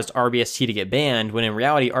caused RBST to get banned, when in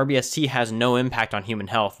reality, RBST has no impact on human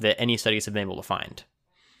health that any studies have been able to find.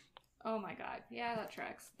 Oh my God. Yeah, that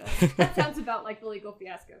tracks. That sounds about like the legal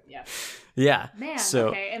fiasco. Yeah. Yeah. Man,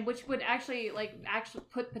 okay. And which would actually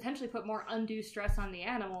potentially put more undue stress on the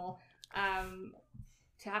animal,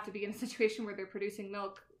 to have to be in a situation where they're producing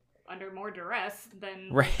milk under more duress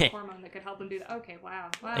than a hormone that could help them do that. Okay,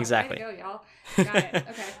 wow. Exactly. Way to go, y'all. Got it.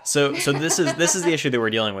 Okay. So this is the issue that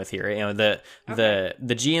we're dealing with here. The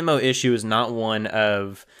GMO issue is not one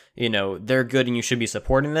of, they're good and you should be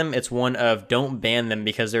supporting them. It's one of, don't ban them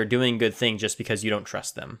because they're doing good things just because you don't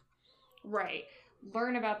trust them. Right.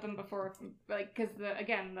 Learn about them before, like, because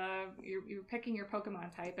you're picking your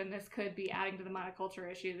Pokemon type, and this could be adding to the monoculture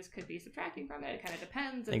issue. This could be subtracting from it. It kind of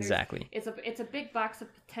depends. And exactly. It's a big box of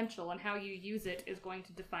potential, and how you use it is going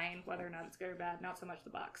to define whether or not it's good or bad. Not so much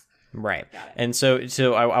the box. Right. Got it. And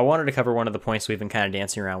so I wanted to cover one of the points we've been kind of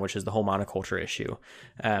dancing around, which is the whole monoculture issue.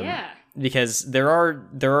 Because there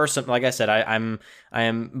are some, like I said, I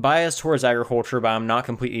am biased towards agriculture, but I'm not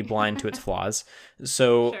completely blind to its flaws.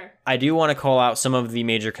 So sure. I do want to call out some of the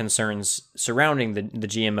major concerns surrounding the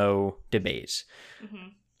GMO debate.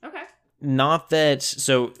 Mm-hmm. Okay. Not that,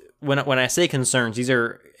 so when I say concerns, these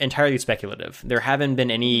are entirely speculative. There haven't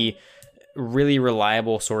been any really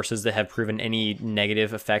reliable sources that have proven any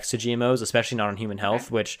negative effects to GMOs, especially not on human health,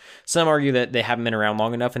 which some argue that they haven't been around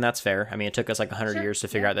long enough, and that's fair. I mean, it took us like 100 years to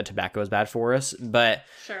figure out that tobacco is bad for us, but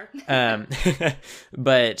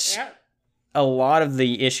but a lot of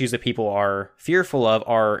the issues that people are fearful of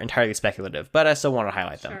are entirely speculative, but I still want to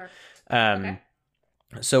highlight them.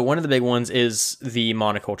 So one of the big ones is the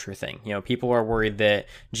monoculture thing. People are worried that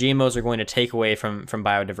GMOs are going to take away from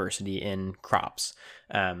biodiversity in crops.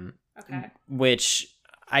 Which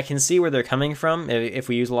I can see where they're coming from. If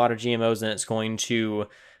we use a lot of GMOs, then it's going to,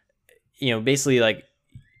 basically like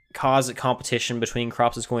cause competition between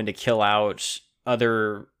crops. It's going to kill out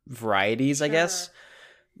other varieties, I guess.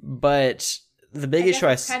 But the big issue,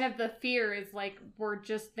 kind of the fear is like, we're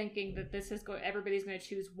just thinking that everybody's going to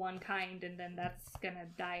choose one kind, and then that's going to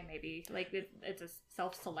die. Maybe like it's a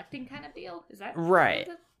self-selecting kind of deal. Is that right?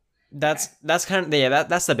 That's kind of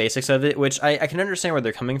that's the basics of it, which I can understand where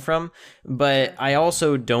they're coming from, but I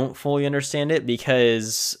also don't fully understand it,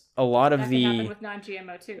 because a lot of that can happen with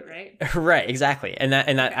non-GMO too, right? Right, exactly, and that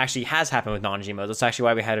actually has happened with non-GMOs. That's actually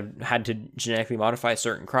why we had to genetically modify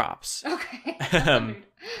certain crops. Okay.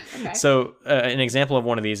 So an example of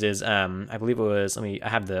one of these is I believe it was, I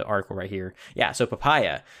have the article right here. Yeah, so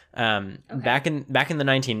papaya. Back in the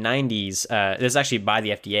 1990s, this is actually by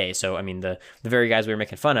the FDA. So I mean the very guys we were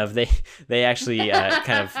making fun of, they actually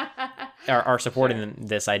kind of are supporting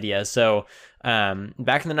this idea. So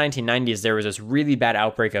back in the 1990s, there was this really bad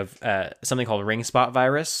outbreak of something called ring spot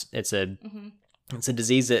virus. It's a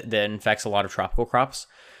disease that infects a lot of tropical crops,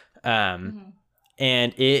 and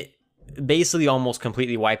it basically almost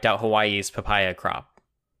completely wiped out Hawaii's papaya crop.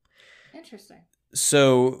 Interesting.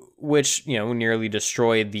 So, which, nearly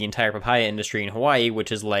destroyed the entire papaya industry in Hawaii,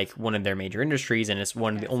 which is like one of their major industries, and it's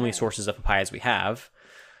one of the only sources of papayas we have.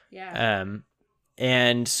 Yeah.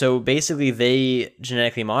 And so basically they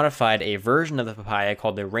genetically modified a version of the papaya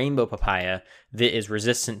called the rainbow papaya that is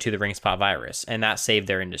resistant to the ring spot virus, and that saved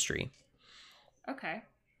their industry. Okay.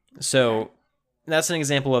 So that's an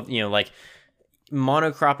example of, like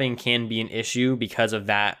monocropping can be an issue because of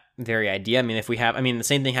that very idea. I mean, the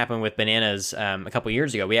same thing happened with bananas a couple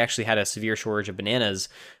years ago. We actually had a severe shortage of bananas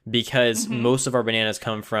because most of our bananas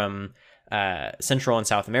come from Central and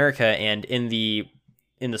South America, and in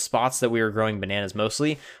the spots that we were growing bananas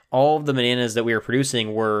mostly, all of the bananas that we were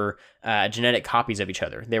producing were genetic copies of each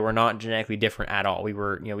other. They were not genetically different at all. We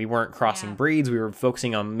weren't crossing breeds. We were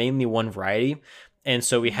focusing on mainly one variety. And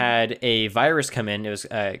so we had a virus come in. It was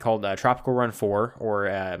called Tropical Run 4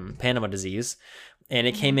 or Panama disease. And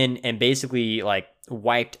it came in and basically like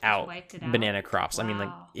wiped out banana crops. Wow. I mean, like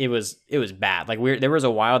it was bad. Like there was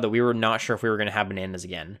a while that we were not sure if we were going to have bananas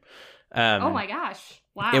again. Oh my gosh.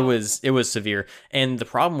 Wow. It was severe. And the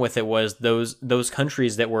problem with it was those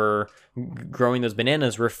countries that were growing those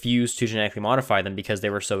bananas refused to genetically modify them because they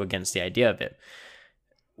were so against the idea of it.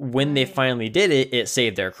 When they finally did it, it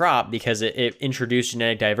saved their crop because it introduced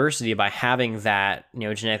genetic diversity by having that,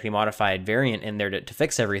 genetically modified variant in there to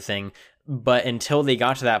fix everything. But until they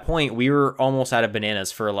got to that point, we were almost out of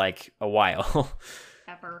bananas for like a while.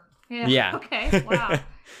 Ever. Yeah. Okay. Wow.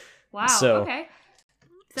 Wow. Okay.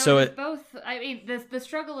 So it's both. I mean, the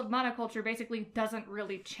struggle of monoculture basically doesn't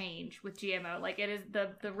really change with GMO. Like it is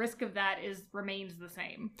the risk of that remains the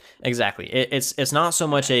same. Exactly. It's not so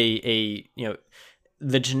much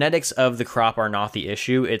the genetics of the crop are not the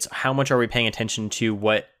issue. It's how much are we paying attention to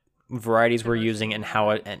what varieties we're using and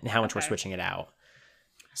how much we're switching it out.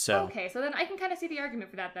 So okay, so then I can kind of see the argument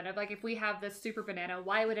for that then of like if we have this super banana,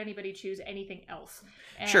 why would anybody choose anything else?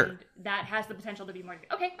 And sure. That has the potential to be more.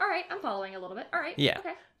 Okay, all right, I'm following a little bit. All right. Yeah.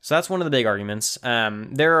 Okay. So that's one of the big arguments.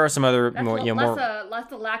 There are some other that's more,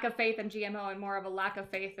 less a lack of faith in GMO and more of a lack of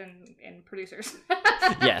faith in producers.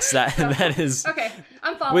 Yes, that is okay.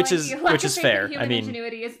 I'm following. Which is fair. I mean,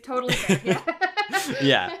 ingenuity is totally fair.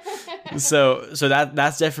 Yeah. Yeah. So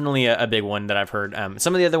that's definitely a big one that I've heard.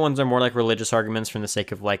 Some of the other ones are more like religious arguments from the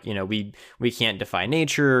sake of like, we can't defy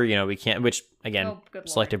nature, we can't, which again,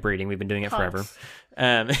 selective breeding, we've been doing it forever.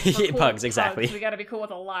 Pugs, exactly. Pugs. We got to be cool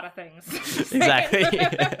with a lot of things. Exactly.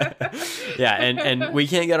 Yeah, and we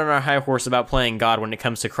can't get on our high horse about playing God when it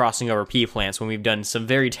comes to crossing over pea plants when we've done some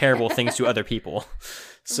very terrible things to other people.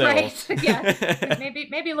 So right. Yeah.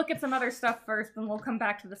 Maybe look at some other stuff first, and we'll come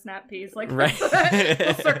back to the snap peas. Like right.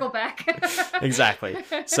 We'll circle back. Exactly.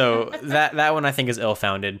 So that one I think is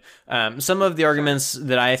ill-founded. Some of the arguments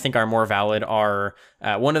that I think are more valid are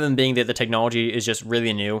one of them being that the technology is just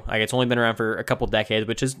really new. Like it's only been around for a couple decades,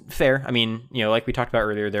 which is fair. I mean, like we talked about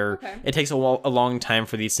earlier, it takes a long time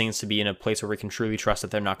for these things to be in a place where we can truly trust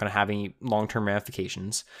that they're not going to have any long-term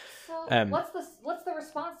ramifications. So what's the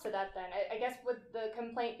response to that then? I guess would the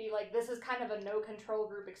complaint be like this is kind of a no control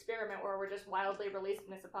group experiment where we're just wildly releasing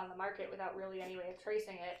this upon the market without really any way of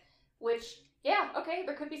tracing it? Which, yeah, okay,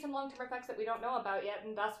 there could be some long-term effects that we don't know about yet,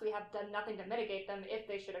 and thus we have done nothing to mitigate them if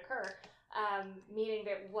they should occur. Meaning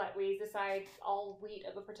that we decide all wheat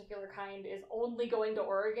of a particular kind is only going to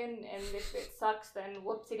Oregon, and if it sucks, then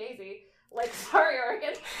whoopsie daisy. Like, sorry,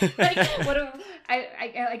 Oregon. Like,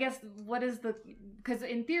 I guess what is because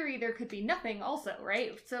in theory there could be nothing also,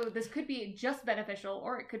 right? So this could be just beneficial,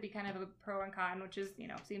 or it could be kind of a pro and con, which is,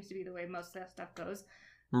 seems to be the way most of that stuff goes.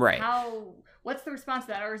 Right. What's the response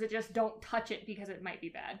to that, or is it just don't touch it because it might be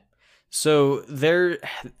bad? So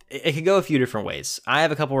it could go a few different ways. I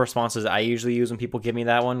have a couple of responses I usually use when people give me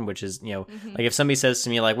that one, which is, like if somebody says to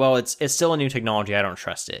me like, well, it's still a new technology, I don't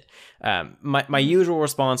trust it. My usual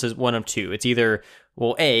response is one of two. It's either,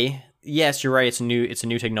 well, A, yes, you're right, it's a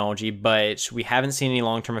new technology, but we haven't seen any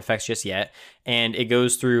long-term effects just yet. And it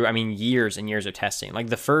goes through, years and years of testing. Like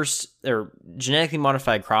the first or genetically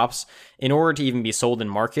modified crops, in order to even be sold in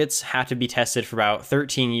markets, have to be tested for about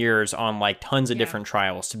 13 years on like tons of different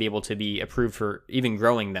trials to be able to be approved for even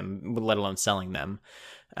growing them, let alone selling them.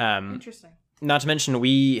 Interesting. Not to mention,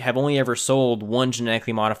 we have only ever sold one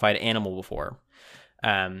genetically modified animal before.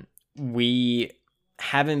 We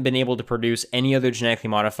haven't been able to produce any other genetically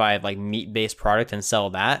modified like meat-based product and sell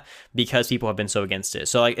that because people have been so against it.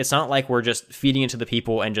 So like it's not like we're just feeding it to the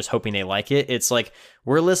people and just hoping they like it. It's like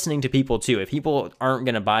we're listening to people too. If people aren't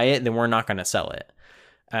going to buy it, then we're not going to sell it.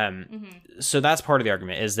 So that's part of the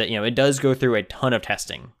argument is that, it does go through a ton of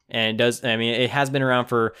testing, and it has been around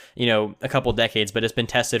for, a couple decades, but it's been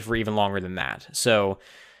tested for even longer than that. So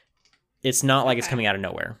it's not like it's coming out of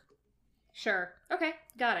nowhere. Sure. Okay,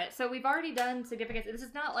 got it. So we've already done significance. This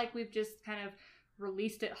is not like we've just kind of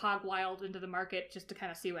released it hog wild into the market just to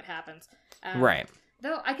kind of see what happens. Right.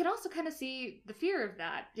 Though I can also kind of see the fear of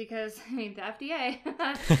that because, I mean, the FDA,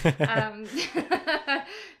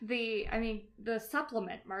 the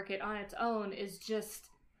supplement market on its own is just,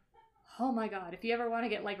 oh my God. If you ever want to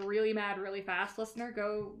get like really mad really fast, listener,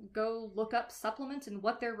 go look up supplements and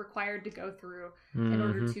what they're required to go through in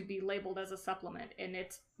order to be labeled as a supplement. And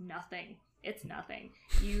it's nothing. It's nothing.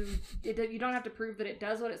 You don't have to prove that it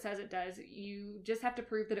does what it says it does. You just have to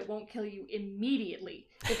prove that it won't kill you immediately.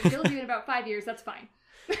 If it kills you in about 5 years, that's fine.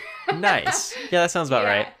 Nice. Yeah, that sounds about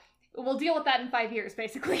right. We'll deal with that in 5 years,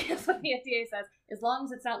 basically, is what the FDA says. As long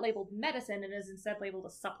as it's not labeled medicine, it is instead labeled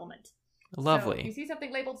a supplement. Lovely. So if you see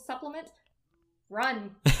something labeled supplement,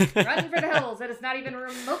 run. Run for the hills. It is not even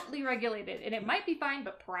remotely regulated. And it might be fine,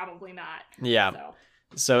 but probably not. Yeah.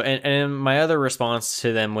 So, and my other response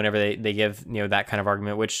to them whenever they give, that kind of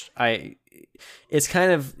argument, which it's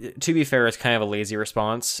kind of, to be fair, it's kind of a lazy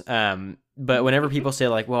response. But whenever people say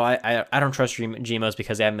like, well, I don't trust GMOs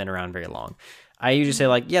because they haven't been around very long, I usually say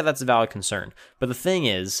like, yeah, that's a valid concern. But the thing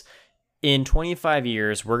is, in 25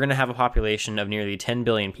 years, we're going to have a population of nearly 10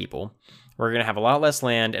 billion people. We're going to have a lot less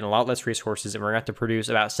land and a lot less resources, and we're going to have to produce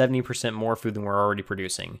about 70% more food than we're already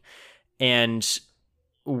producing. And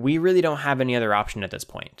we really don't have any other option at this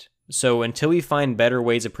point. So until we find better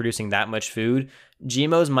ways of producing that much food,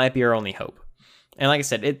 GMOs might be our only hope. And like I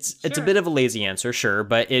said, it's a bit of a lazy answer, sure,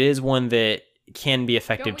 but it is one that can be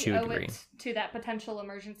effective to a degree. It to that potential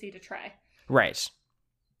emergency to try. Right.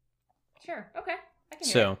 Sure. Okay. I can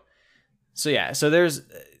hear it. So yeah. So there's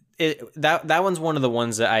that one's one of the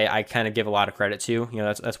ones that I kind of give a lot of credit to.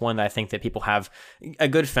 That's one that I think that people have a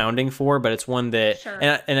good founding for, but it's one that,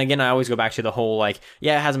 and again, I always go back to the whole, like,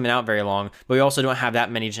 yeah, it hasn't been out very long, but we also don't have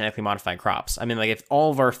that many genetically modified crops. I mean, like, if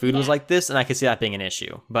all of our food was like this, then I could see that being an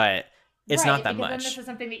issue, but it's not that much. Then this is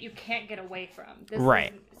something that you can't get away from. This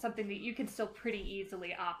is something that you can still pretty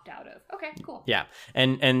easily opt out of. Okay, cool. Yeah.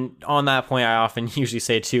 And on that point, I often usually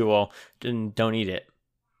say too, well, then don't eat it.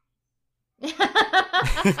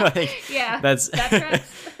 Yeah,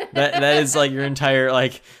 that is like your entire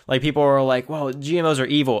like people are like, well, GMOs are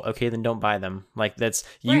evil. Okay, then don't buy them. Like that's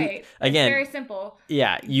you again. It's very simple.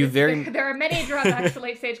 Yeah, there are many drawbacks to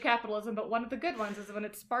late stage capitalism, but one of the good ones is when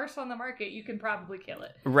it's sparse on the market, you can probably kill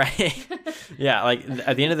it. Right. Yeah, like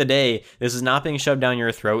at the end of the day, this is not being shoved down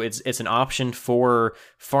your throat. It's an option for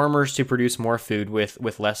farmers to produce more food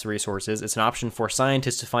with less resources. It's an option for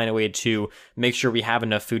scientists to find a way to make sure we have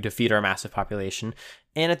enough food to feed our massive population.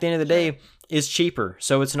 And at the end of the day, is cheaper.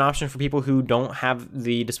 So it's an option for people who don't have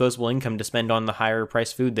the disposable income to spend on the higher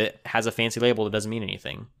priced food that has a fancy label that doesn't mean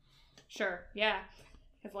anything. Sure, yeah.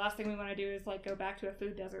 Because the last thing we want to do is like go back to a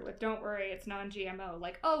food desert with, don't worry, it's non-GMO.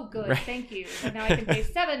 Like, oh, good, right. Thank you. And now I can pay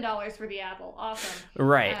 $7 for the apple. Awesome.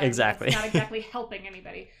 Right, exactly. It's not exactly helping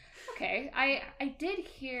anybody. Okay, I did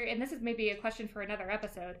hear, and this is maybe a question for another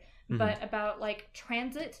episode, but about like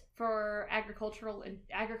transit for agriculture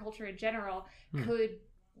in general could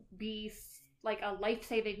be like a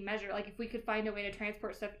life-saving measure. Like if we could find a way to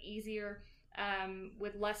transport stuff easier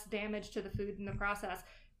with less damage to the food in the process,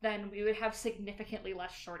 then we would have significantly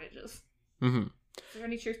less shortages. Mm-hmm. Is there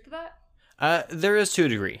any truth to that? There is to a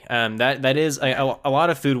degree. That is a lot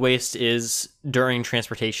of food waste is during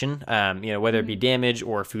transportation. Whether it be damage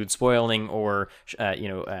or food spoiling or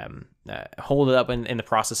hold it up in the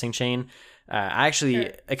processing chain. I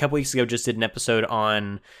actually a couple weeks ago just did an episode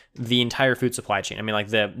on the entire food supply chain. I mean, like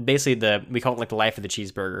we call it like the life of the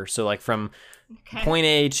cheeseburger. So like from point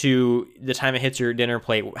A to the time it hits your dinner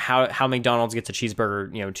plate, how McDonald's gets a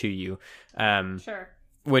cheeseburger, to you.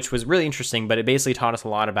 Which was really interesting, but it basically taught us a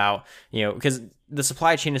lot about, because the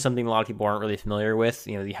supply chain is something a lot of people aren't really familiar with.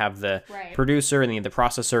 You have the producer, and then you have the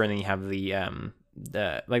processor, and then you have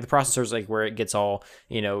the processor's like where it gets all,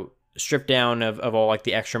 stripped down of all like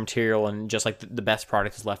the extra material, and just like the best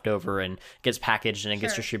product is left over and gets packaged and it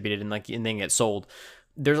gets distributed and then gets sold.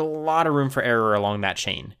 There's a lot of room for error along that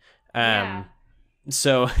chain.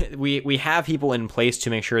 So we have people in place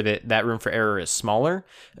to make sure that room for error is smaller,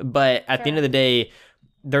 but at the end of the day,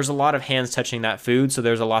 there's a lot of hands touching that food, so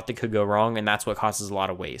there's a lot that could go wrong, and that's what causes a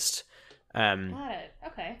lot of waste. Got it.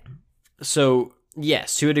 Okay. So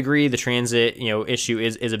yes, to a degree, the transit, issue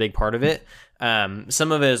is a big part of it.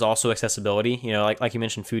 Some of it is also accessibility. Like you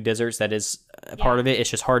mentioned, food deserts. That is a part of it.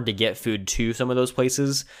 It's just hard to get food to some of those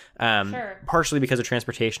places. Partially because of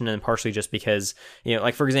transportation, and partially just because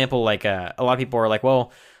like for example, like a lot of people are like,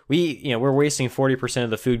 well, we're wasting 40% of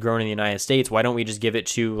the food grown in the United States. Why don't we just give it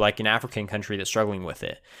to like an African country that's struggling with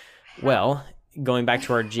it? Well, going back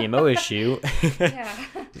to our GMO issue,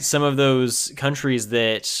 some of those countries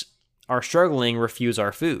that are struggling refuse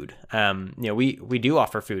our food. We do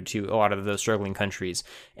offer food to a lot of those struggling countries,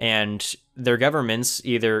 and their governments,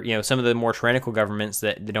 either, some of the more tyrannical governments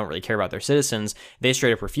that they don't really care about their citizens, they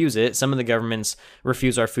straight up refuse it. Some of the governments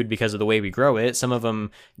refuse our food because of the way we grow it. Some of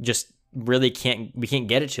them just really we can't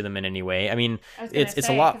get it to them in any way. I mean, it's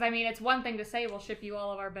a lot. Because it's one thing to say we'll ship you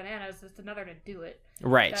all of our bananas. It's another to do it.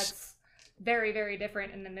 Right. That's very, very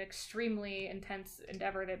different and an extremely intense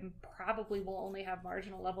endeavor that probably will only have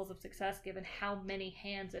marginal levels of success given how many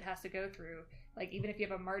hands it has to go through. Like, even if you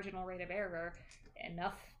have a marginal rate of error,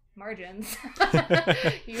 enough margins,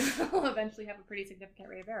 you will eventually have a pretty significant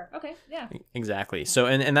rate of error. Okay, yeah. Exactly. So,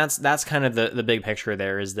 and that's kind of the big picture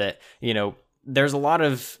there, is that, there's a lot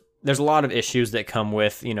of issues that come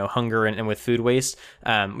with, hunger and with food waste.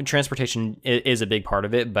 Transportation is a big part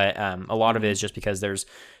of it, but a lot of it is just because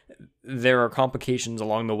there are complications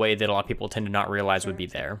along the way that a lot of people tend to not realize would be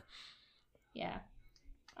there. Yeah,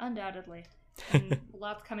 undoubtedly. And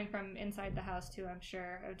lots coming from inside the house too, I'm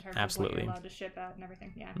sure, in terms of what you're allowed to ship out and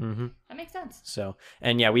everything. Yeah, That makes sense. So,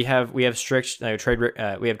 and yeah, we have strict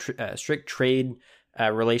strict trade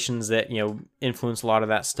relations that influence a lot of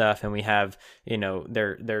that stuff, and we have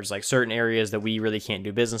there's like certain areas that we really can't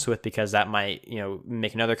do business with because that might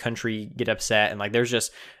make another country get upset, and like there's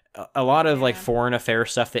just a lot of like foreign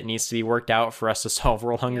affairs stuff that needs to be worked out for us to solve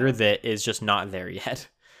world hunger that is just not there yet.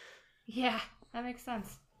 Yeah, that makes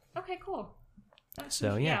sense. Okay, cool.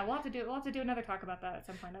 So we'll have to do another talk about that at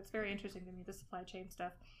some point. That's very interesting to me, the supply chain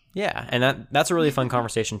stuff. Yeah, and that's a really fun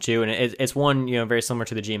conversation too, and it's one very similar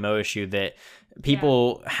to the GMO issue, that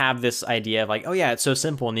people have this idea of like, oh yeah, it's so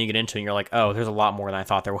simple, and then you get into it and you're like, oh, there's a lot more than I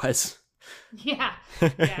thought there was. Yeah,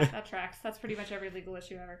 that tracks. That's pretty much every legal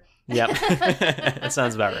issue ever. Yep, that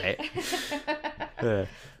sounds about right.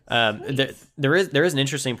 There is an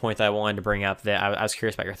interesting point that I wanted to bring up that I was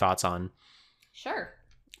curious about your thoughts on. Sure.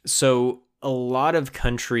 So a lot of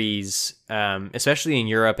countries, especially in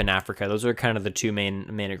Europe and Africa, those are kind of the two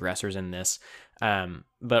main aggressors in this.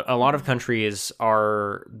 But a lot of countries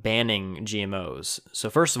are banning GMOs. So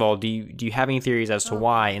first of all, do you have any theories as to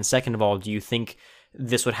why? And second of all, do you think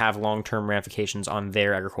this would have long-term ramifications on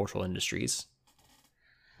their agricultural industries?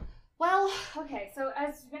 Well, okay, so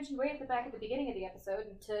as mentioned way at the beginning of the episode,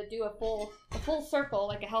 and to do a full circle,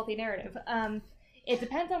 like a healthy narrative, it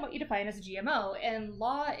depends on what you define as a GMO, and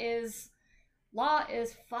law is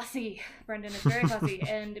fussy, Brendan. It's very fussy.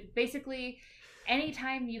 And basically,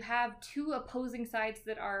 anytime you have two opposing sides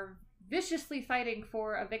that are viciously fighting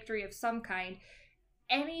for a victory of some kind,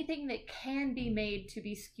 anything that can be made to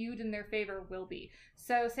be skewed in their favor will be.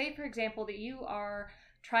 So say, for example, that you are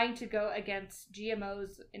trying to go against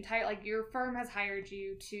GMOs like your firm has hired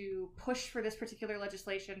you to push for this particular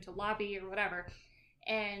legislation, to lobby or whatever,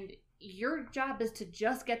 and your job is to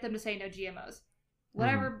just get them to say no GMOs.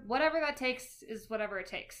 Whatever that takes is whatever it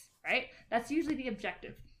takes, right? That's usually the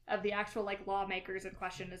objective of the actual like lawmakers in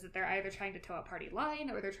question, is that they're either trying to toe a party line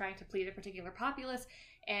or they're trying to plead a particular populace,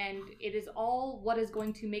 and it is all what is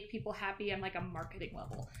going to make people happy on like a marketing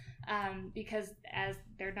level, because as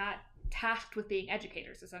they're not tasked with being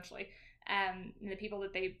educators, essentially, the people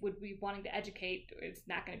that they would be wanting to educate, it's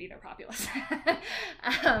not going to be their populace.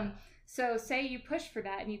 So say you push for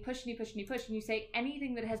that, and you push and you push and you push, and you say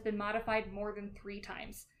anything that has been modified more than 3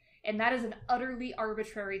 times. And that is an utterly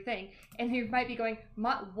arbitrary thing. And you might be going,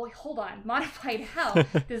 hold on, modified how?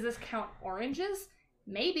 Does this count oranges?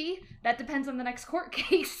 Maybe. That depends on the next court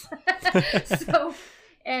case. So,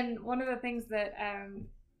 and one of the things that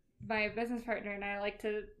my business partner and I like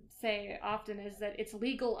to say often is that it's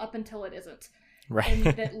legal up until it isn't. Right. And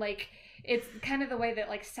that, like, it's kind of the way that,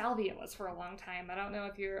 like, salvia was for a long time. I don't know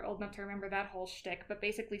if you're old enough to remember that whole shtick, but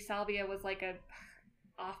basically salvia was like a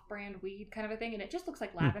off-brand weed kind of a thing, and it just looks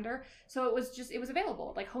like lavender. So it was available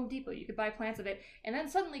at, like, Home Depot. You could buy plants of it, and then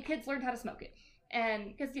suddenly kids learned how to smoke it.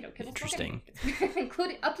 And because kids will smoke it,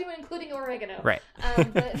 including oregano. Right.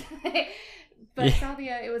 But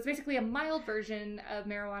salvia, it was basically a mild version of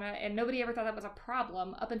marijuana, and nobody ever thought that was a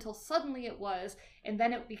problem up until suddenly it was, and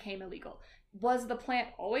then it became illegal. Was the plant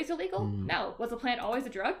always illegal? No. Was the plant always a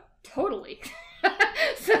drug? Totally.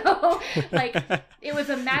 So, like, it was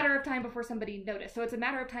a matter of time before somebody noticed. So it's a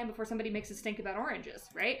matter of time before somebody makes a stink about oranges,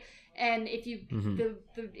 right? And if you,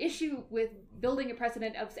 the issue with building a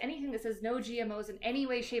precedent of anything that says no GMOs in any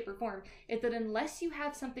way, shape, or form is that unless you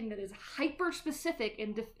have something that is hyper specific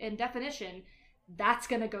in definition, that's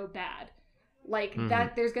going to go bad. Like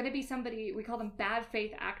that, there's going to be somebody, we call them bad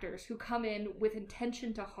faith actors, who come in with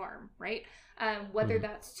intention to harm, right? Whether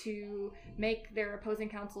that's to make their opposing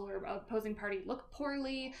counsel or opposing party look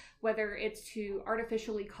poorly, whether it's to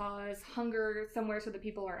artificially cause hunger somewhere so that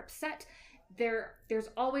people are upset. There's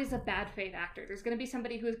always a bad faith actor. There's going to be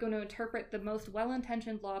somebody who is going to interpret the most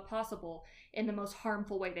well-intentioned law possible in the most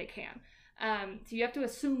harmful way they can. So you have to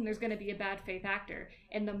assume there's going to be a bad faith actor.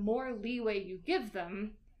 And the more leeway you give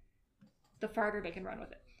them, the farther they can run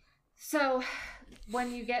with it. So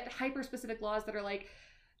when you get hyper-specific laws that are like,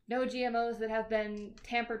 no GMOs that have been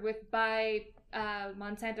tampered with by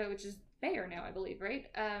Monsanto, which is Bayer now, I believe, right?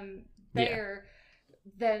 Bayer,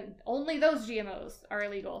 then only those GMOs are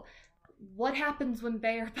illegal. What happens when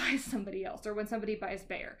Bayer buys somebody else, or when somebody buys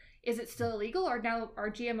Bayer? Is it still illegal, or are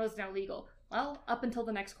GMOs now legal? Well, up until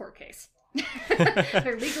the next court case.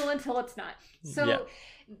 They're legal until it's not. So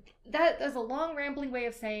that is a long rambling way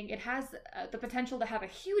of saying it has the potential to have a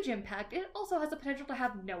huge impact. It also has the potential to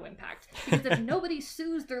have no impact, because if nobody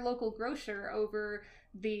sues their local grocer over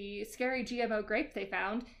the scary GMO grape they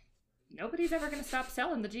found, nobody's ever going to stop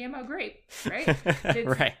selling the GMO grape, right?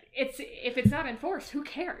 Right. If it's not enforced, who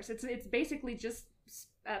cares? It's basically just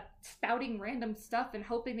spouting random stuff and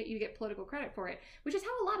hoping that you get political credit for it, which is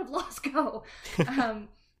how a lot of laws go.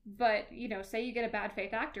 But, say you get a bad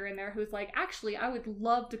faith actor in there who's like, actually, I would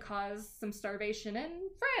love to cause some starvation in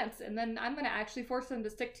France, and then I'm going to actually force them to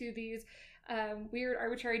stick to these weird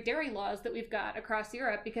arbitrary dairy laws that we've got across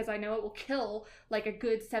Europe, because I know it will kill like a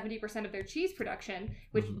good 70% of their cheese production,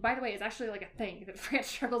 which, by the way, is actually like a thing that France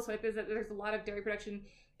struggles with, is that there's a lot of dairy production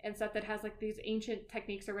and stuff that has like these ancient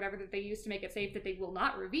techniques or whatever that they use to make it safe that they will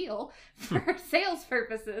not reveal for sales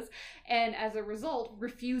purposes, and as a result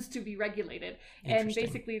refuse to be regulated. And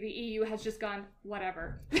basically the EU has just gone,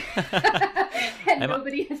 whatever. And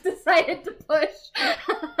nobody has decided to push.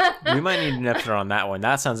 We might need an episode on that one.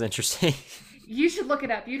 That sounds interesting. You should look it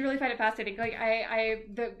up. You'd really find it fascinating. Like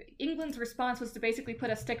England's response was to basically put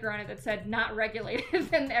a sticker on it that said "not regulated,"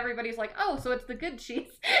 and everybody's like, "Oh, so it's the good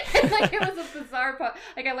cheese." And like it was a bizarre part.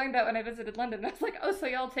 Like I learned that when I visited London. I was like, "Oh, so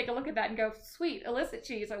y'all take a look at that and go, sweet, illicit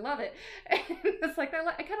cheese. I love it." And it's like I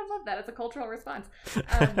kind of love that. It's a cultural response.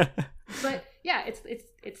 But yeah,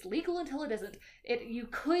 it's legal until it isn't. You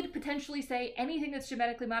could potentially say anything that's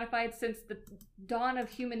genetically modified since the dawn of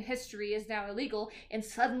human history is now illegal, and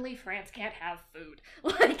suddenly France can't have food.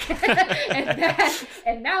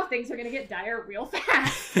 And now things are going to get dire real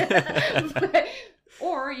fast.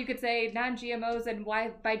 Or you could say non-GMOs, and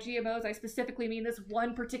why by GMOs I specifically mean this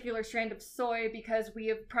one particular strand of soy because we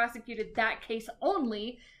have prosecuted that case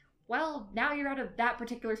only. Well, now you're out of that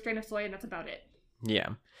particular strain of soy, and that's about it. Yeah.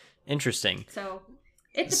 Interesting. So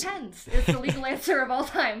it depends. It's the legal answer of all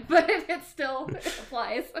time, but it still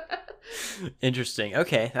applies. Interesting.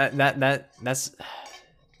 Okay. That's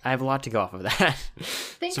I have a lot to go off of that.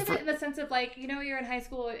 Think of it in the sense of like, you're in high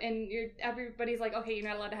school and everybody's like, okay, you're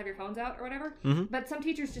not allowed to have your phones out or whatever. Mm-hmm. But some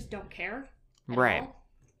teachers just don't care. Right. All,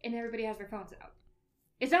 and everybody has their phones out.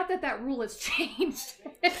 It's not that rule has changed.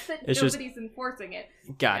 It's that nobody's enforcing it.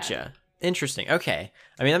 Gotcha. Yeah. Interesting. Okay.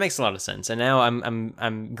 I mean, that makes a lot of sense. And now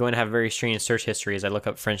I'm going to have a very strange search history as I look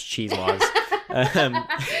up French cheese laws.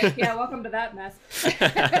 Yeah, welcome to that mess.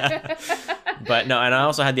 But no, and I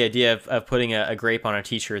also had the idea of putting a grape on a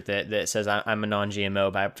t-shirt that says I'm a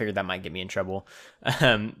non-GMO, but I figured that might get me in trouble.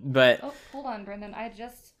 But oh, hold on, Brendan. I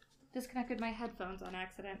just disconnected my headphones on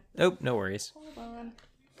accident. Oh, no worries. Hold on.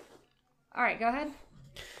 All right, go ahead.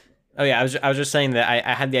 Oh yeah, I was just saying that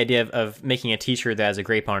I had the idea of making a t-shirt that has a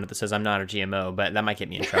grape on it that says I'm not a GMO, but that might get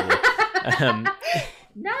me in trouble.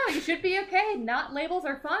 No, you should be okay. Not labels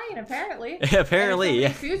are fine, apparently. Apparently, yeah.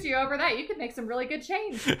 If somebody sues you over that, you could make some really good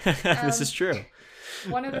change. This is true.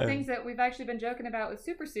 One of the things that we've actually been joking about with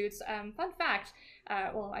supersuits, fun fact,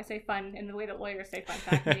 well, I say fun in the way that lawyers say fun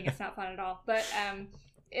fact, meaning it's not fun at all, but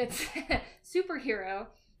it's superhero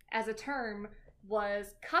as a term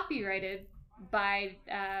was copyrighted by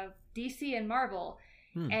DC and Marvel.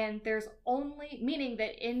 And there's only, meaning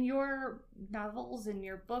that in your novels, in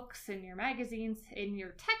your books, in your magazines, in your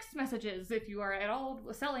text messages, if you are at all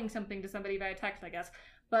selling something to somebody via text, I guess,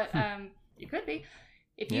 but you could be.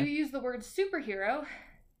 If you use the word superhero,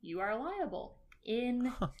 you are liable.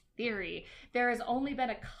 In theory. There has only been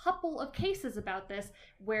a couple of cases about this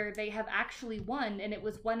where they have actually won, and it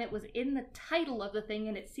was when it was in the title of the thing,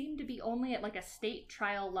 and it seemed to be only at like a state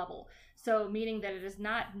trial level. So meaning that it is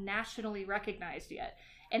not nationally recognized yet.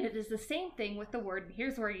 And it is the same thing with the word, and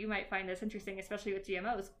here's where you might find this interesting, especially with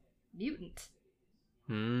GMOs, mutant.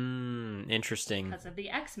 Interesting. Because of the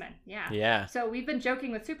X-Men, yeah. Yeah. So we've been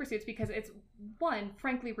joking with supersuits because it's, one,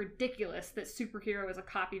 frankly ridiculous that superhero is a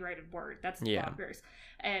copyrighted word. That's bonkers.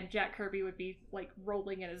 And Jack Kirby would be, like,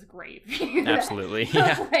 rolling in his grave. Absolutely,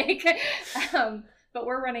 yeah. But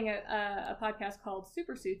we're running a podcast called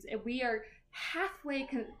Supersuits, and we are halfway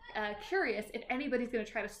curious if anybody's going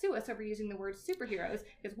to try to sue us over using the word superheroes.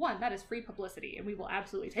 Because, one, that is free publicity, and we will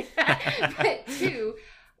absolutely take that. But two,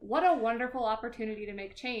 what a wonderful opportunity to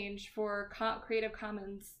make change for Creative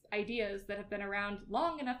Commons ideas that have been around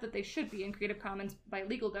long enough that they should be in Creative Commons by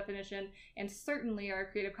legal definition, and certainly are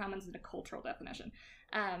Creative Commons in a cultural definition.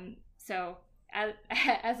 So,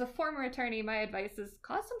 as a former attorney, my advice is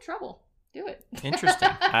cause some trouble. Do it. Interesting.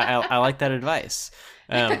 I like that advice.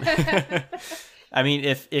 I mean,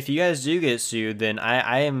 if you guys do get sued, then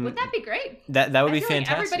I am. Would that be great? That would be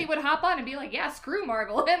fantastic. Like everybody would hop on and be like, "Yeah, screw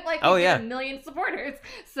Marvel," and like, a million supporters.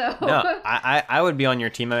 So no, I would be on your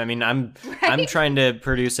team. I mean, I'm trying to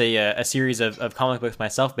produce a series of comic books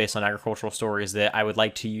myself based on agricultural stories that I would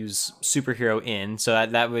like to use superhero in. So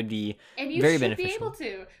that would be very beneficial. And you should be able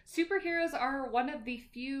to. Superheroes are one of the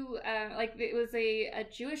few. Like it was a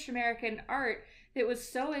Jewish American art that was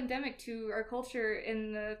so endemic to our culture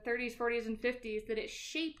in the 30s, 40s, and 50s that it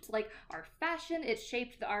shaped like our fashion, it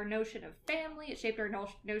shaped our notion of family, it shaped our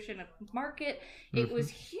notion of market. It was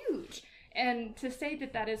huge. And to say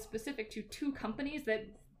that is specific to two companies that,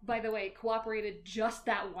 by the way, cooperated just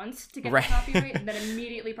that once to get the copyright and then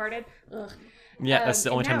immediately parted. Ugh. Yeah, that's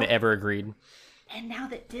the only time they ever agreed. And now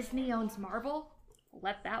that Disney owns Marvel,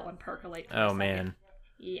 let that one percolate for a second. Man.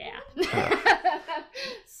 Yeah.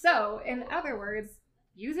 So, in other words,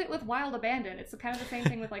 use it with wild abandon. It's kind of the same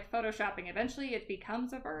thing with like photoshopping. Eventually it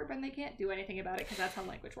becomes a verb and they can't do anything about it because that's how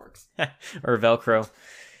language works. Or Velcro.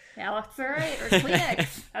 Yeah, that's right. Or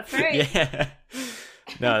Kleenex. That's right. Yeah.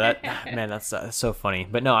 No, that's so funny.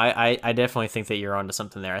 But no, I definitely think that you're onto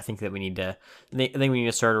something there. I think that we need to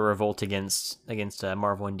start a revolt against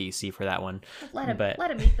Marvel and DC for that one. Let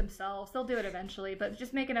them eat themselves. They'll do it eventually. But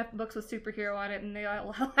just make enough books with superhero on it, and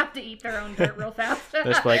they'll have to eat their own dirt real fast.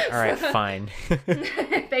 Just like, all right, fine.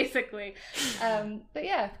 Basically, but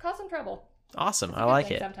yeah, cause some trouble. Awesome. I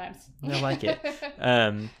like it. Sometimes I like it.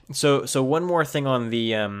 So one more thing on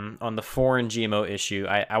the foreign GMO issue.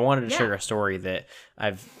 I wanted to share a story that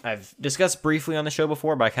I've discussed briefly on the show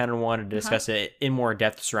before, but I kind of wanted to discuss it in more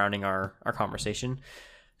depth surrounding our conversation.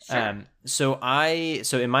 Sure. So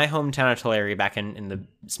in my hometown of Tulare, back in the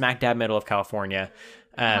smack dab middle of California,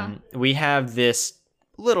 we have this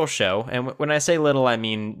little show, and when I say little, I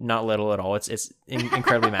mean not little at all. It's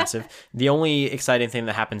incredibly massive. The only exciting thing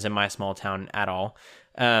that happens in my small town at all,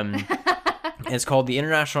 it's called the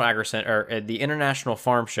International Agri-Center, or the International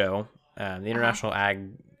Farm Show, the International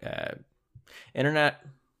Internet.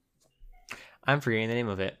 I'm forgetting the name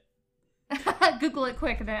of it. Google it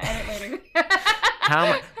quick and then edit later.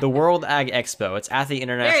 The World Ag Expo. It's at the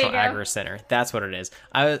International Agri-Center. That's what it is.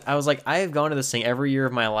 I was like, I have gone to this thing every year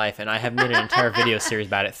of my life, and I have made an entire video series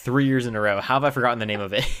about it 3 years in a row. How have I forgotten the name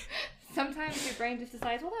of it? Sometimes your brain just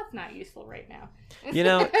decides, well, that's not useful right now.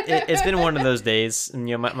 It's been one of those days, and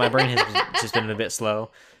my brain has just been a bit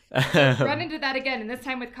slow. Run into that again, and this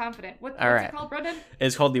time with confidence. What's it called, Brendan?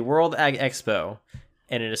 It's called the World Ag Expo,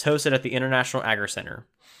 and it is hosted at the International Agri-Center.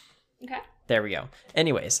 Okay. There we go.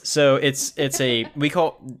 Anyways, so I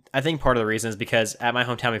think part of the reason is because at my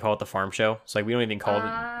hometown we call it the farm show. So like we don't even call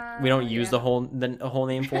it, we don't use the whole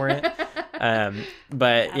name for it.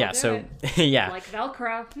 But yeah, so yeah. Like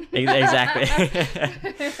Velcro. Exactly.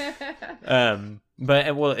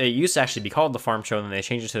 But well, it used to actually be called the farm show, and then they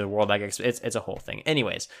changed it to the World Ag Expo. It's a whole thing.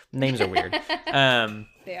 Anyways, names are weird.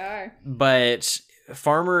 They are. But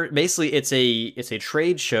basically it's a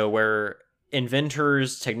trade show where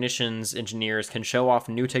inventors, technicians, engineers can show off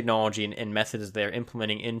new technology and methods they're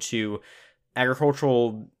implementing into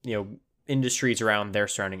agricultural, industries around their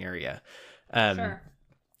surrounding area. Sure.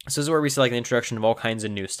 So this is where we see like the introduction of all kinds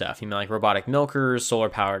of new stuff. Like robotic milkers, solar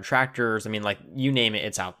powered tractors. I mean, like you name it,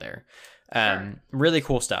 it's out there. Sure. Really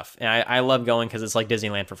cool stuff. And I love going because it's like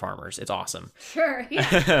Disneyland for farmers. It's awesome. Sure.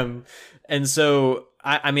 Yeah. And so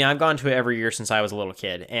I mean, I've gone to it every year since I was a little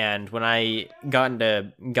kid. And when I got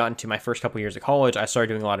into my first couple years of college, I started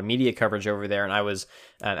doing a lot of media coverage over there. And I was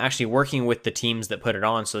actually working with the teams that put it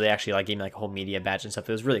on. So they actually like gave me like a whole media badge and stuff.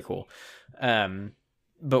 It was really cool.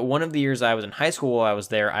 But one of the years I was in high school, I was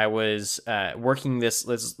there. I was working this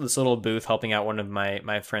little booth, helping out one of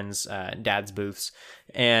my friend's dad's booths,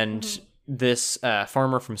 and this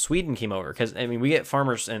farmer from Sweden came over because I mean we get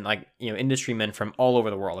farmers and like industry men from all over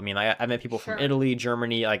the world. I mean I met people from Italy,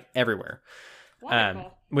 Germany, like everywhere.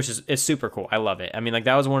 which is super cool. I love it. I mean, like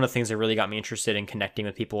that was one of the things that really got me interested in connecting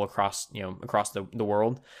with people across the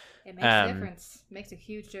world. It makes a difference. It makes a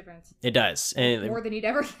huge difference. It does. And more than you'd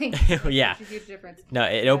ever think. Yeah. It makes a huge difference. No,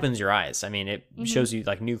 it opens your eyes. I mean, it shows you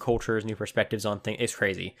like new cultures, new perspectives on things. It's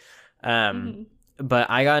crazy.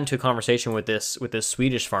 But I got into a conversation with this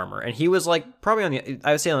Swedish farmer, and he was like probably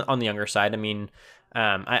I would say on the younger side. I mean,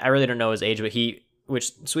 I really don't know his age, but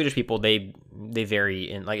which Swedish people they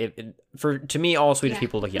vary in like to me all Swedish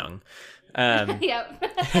people look young.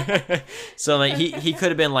 Yep. So like he could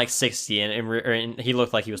have been like 60 and he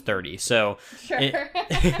looked like he was 30. So sure.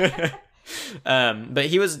 But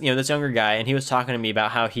he was, this younger guy, and he was talking to me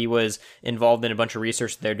about how he was involved in a bunch of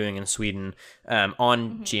research that they're doing in Sweden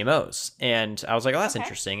on GMOs. And I was like, oh, that's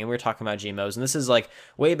interesting. And we were talking about GMOs. And this is like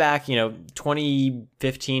way back,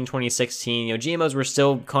 2015, 2016, GMOs were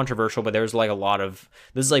still controversial, but there was like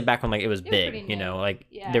this is like back when like it was big,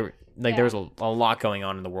 there was a lot going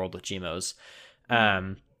on in the world with GMOs.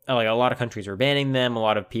 Like a lot of countries were banning them. A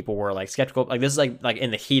lot of people were like skeptical. Like this is like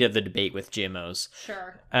in the heat of the debate with GMOs.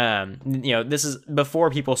 Sure. This is before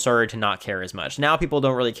people started to not care as much. Now people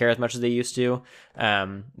don't really care as much as they used to.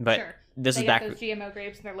 But sure. This they is back those GMO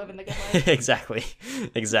grapes and they're living the good life.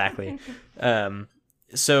 Exactly.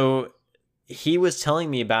 So he was telling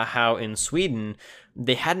me about how in Sweden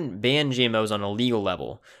they hadn't banned GMOs on a legal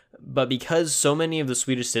level. But because so many of the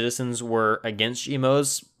Swedish citizens were against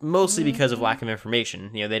GMOs, mostly because of lack of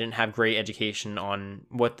information, they didn't have great education on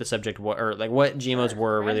what the subject was, or like what GMOs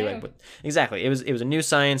were really like. Exactly, it was a new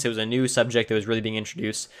science, it was a new subject that was really being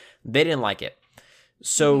introduced. They didn't like it,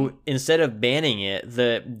 so instead of banning it,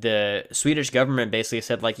 the Swedish government basically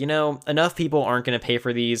said like, enough people aren't going to pay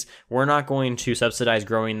for these. We're not going to subsidize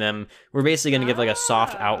growing them. We're basically going to give like a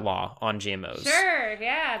soft outlaw on GMOs. Sure,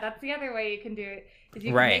 yeah, that's the other way you can do it. Is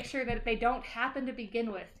you can make sure that they don't happen to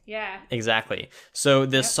begin with. Yeah. Exactly. So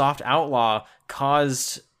this soft outlaw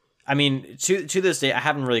caused, I mean, to this day, I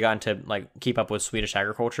haven't really gotten to like keep up with Swedish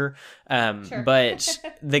agriculture. Sure. But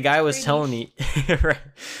the guy was telling me, the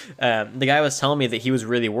guy was telling me that he was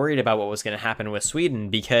really worried about what was going to happen with Sweden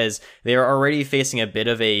because they were already facing a bit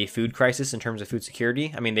of a food crisis in terms of food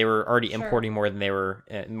security. I mean, they were already importing more than they were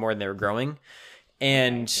growing,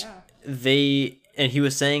 and And he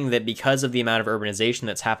was saying that because of the amount of urbanization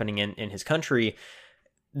that's happening in his country,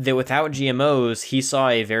 that without GMOs, he saw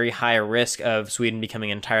a very high risk of Sweden becoming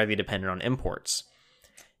entirely dependent on imports.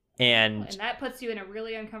 And that puts you in a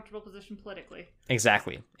really uncomfortable position politically.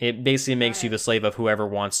 Exactly. It basically makes you the slave of whoever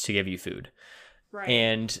wants to give you food. Right.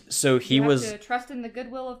 And so you have to trust in the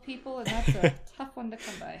goodwill of people, and that's a tough one to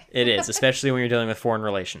come by. It is, especially when you're dealing with foreign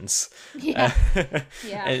relations. Yeah.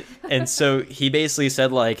 And so he basically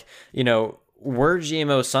said like, we're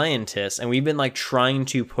GMO scientists, and we've been like trying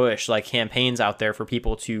to push like campaigns out there for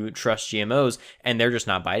people to trust GMOs, and they're just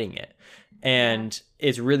not biting it. And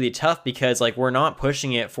it's really tough because like we're not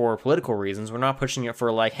pushing it for political reasons. We're not pushing it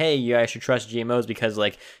for like, hey, you guys should trust GMOs because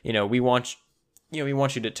like, we want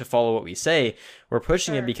you to follow what we say. We're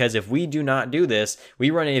pushing it because if we do not do this,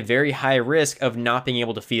 we run a very high risk of not being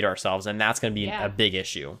able to feed ourselves, and that's going to be a big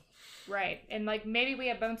issue. Right. And like maybe we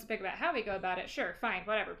have bones to pick about how we go about it. Sure, fine,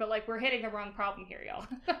 whatever. But like we're hitting the wrong problem here, y'all.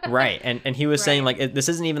 Right. And he was saying like this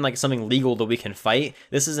isn't even like something legal that we can fight.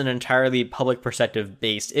 This is an entirely public perspective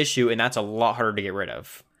based issue, and that's a lot harder to get rid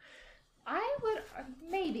of. I would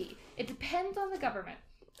maybe. It depends on the government.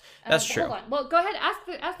 That's true. Hold on. Well, go ahead.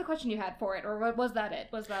 Ask the question you had for it, or was that it?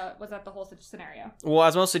 Was that the whole scenario? Well, I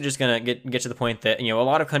was mostly just gonna get to the point that a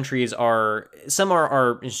lot of countries are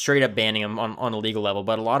straight up banning them on a legal level,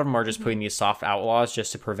 but a lot of them are just putting these soft outlaws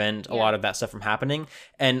just to prevent a lot of that stuff from happening.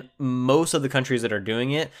 And most of the countries that are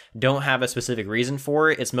doing it don't have a specific reason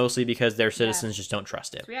for it. It's mostly because their citizens just don't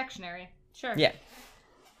trust it. It's reactionary. Sure. Yeah.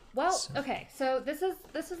 Well, okay, so this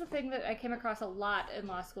is a thing that I came across a lot in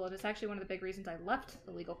law school, and it's actually one of the big reasons I left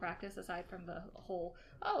the legal practice, aside from the whole,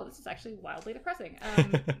 this is actually wildly depressing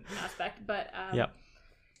aspect. But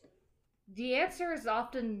the answer is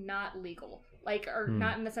often not legal,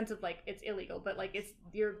 not in the sense of like it's illegal, but like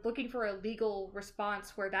you're looking for a legal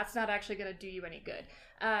response where that's not actually going to do you any good.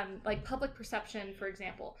 Like public perception, for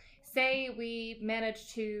example. Say we manage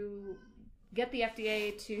to get the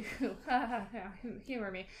FDA to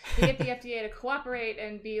humor me. To get the FDA to cooperate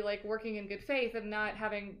and be like working in good faith and not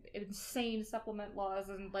having insane supplement laws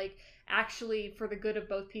and like actually for the good of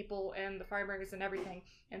both people and the farmers and everything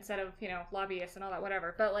instead of lobbyists and all that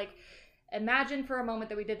whatever. But like imagine for a moment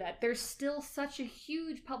that we did that. There's still such a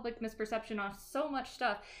huge public misperception on so much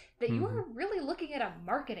stuff that you are really looking at a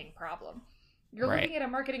marketing problem. You're looking at a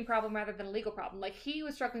marketing problem rather than a legal problem. Like, he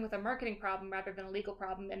was struggling with a marketing problem rather than a legal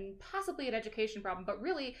problem, and possibly an education problem. But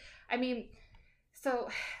really, I mean, So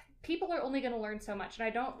people are only going to learn so much, and I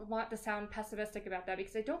don't want to sound pessimistic about that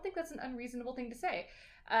because I don't think that's an unreasonable thing to say.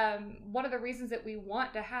 One of the reasons that we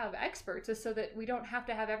want to have experts is so that we don't have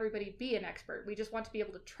to have everybody be an expert. We just want to be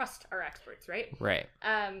able to trust our experts, right? Right.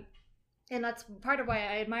 And that's part of why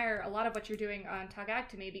I admire a lot of what you're doing on Talk Ag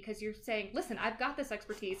to me, because you're saying, listen, I've got this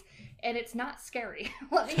expertise and it's not scary.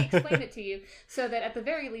 Let me explain it to you so that at the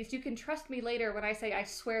very least you can trust me later when I say, I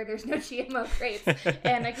swear there's no GMO grapes.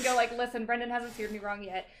 And I can go like, listen, Brendan hasn't steered me wrong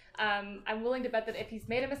yet. I'm willing to bet that if he's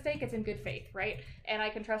made a mistake, it's in good faith, right? And I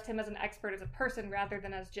can trust him as an expert, as a person, rather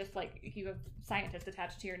than as just like you have scientist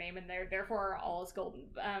attached to your name and therefore all is golden.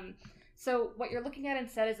 So what you're looking at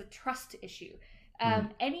instead is a trust issue.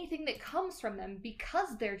 Anything that comes from them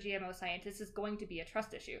because they're GMO scientists is going to be a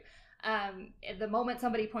trust issue. The moment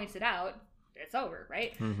somebody points it out, it's over,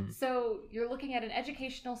 right? Mm-hmm. So you're looking at an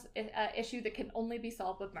educational issue that can only be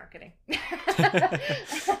solved with marketing.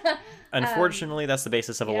 Unfortunately, that's the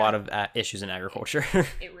basis of a lot of issues in agriculture.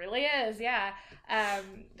 It really is, yeah.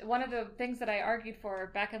 One of the things that I argued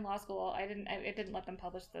for back in law school, I didn't let them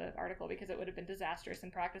publish the article because it would have been disastrous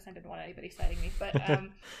in practice. I didn't want anybody citing me, but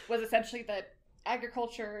was essentially that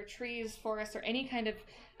agriculture, trees, forests, or any kind of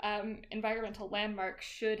environmental landmark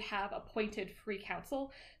should have appointed free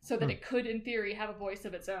counsel so that it could, in theory, have a voice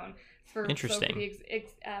of its own. Interesting.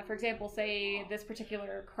 For example, say this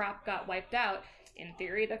particular crop got wiped out. In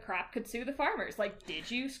theory, the crop could sue the farmers. Like,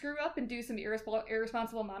 did you screw up and do some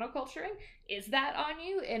irresponsible monoculturing? Is that on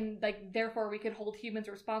you? And like, therefore, we could hold humans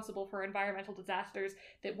responsible for environmental disasters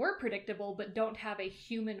that were predictable but don't have a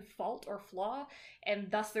human fault or flaw,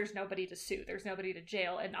 and thus there's nobody to sue. There's nobody to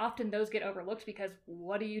jail, and often those get overlooked because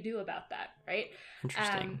what do you do about that, right?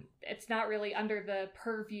 Interesting. It's not really under the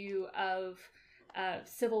purview of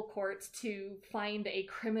civil courts to find a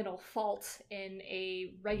criminal fault in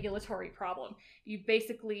a regulatory problem. You've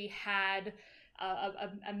basically had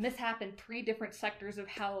a mishap in 3 different sectors of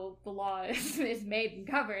how the law is made and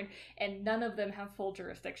governed, and none of them have full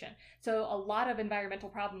jurisdiction. So a lot of environmental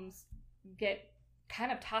problems get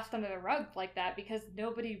kind of tossed under the rug like that because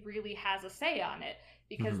nobody really has a say on it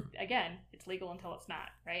because, again, it's legal until it's not,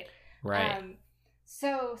 right? Right.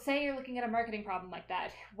 So say you're looking at a marketing problem like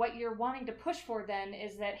that. What you're wanting to push for then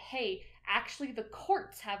is that, hey, actually the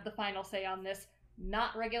courts have the final say on this,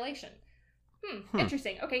 not regulation.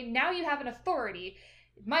 Interesting. Okay, now you have an authority.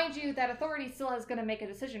 Mind you, that authority still is going to make a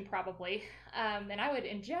decision probably. And I would,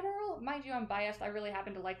 in general, mind you, I'm biased. I really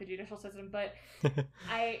happen to like the judicial system, but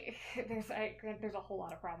there's a whole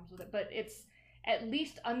lot of problems with it. But it's at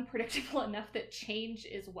least unpredictable enough that change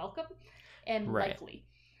is welcome and likely.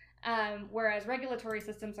 Whereas regulatory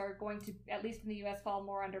systems are going to, at least in the U.S., fall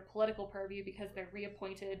more under political purview because they're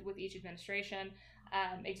reappointed with each administration.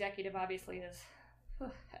 Executive obviously is,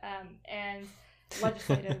 and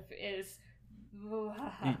legislative is.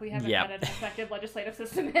 We haven't had an effective legislative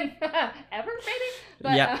system in ever, maybe.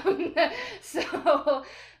 But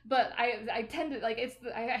but I tend to like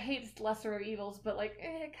I hate it's lesser of evils, but like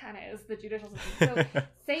it kind of is the judicial system. So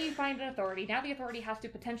say you find an authority, now the authority has to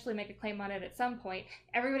potentially make a claim on it at some point.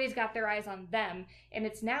 Everybody's got their eyes on them, and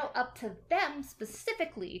it's now up to them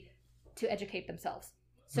specifically to educate themselves.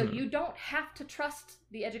 So you don't have to trust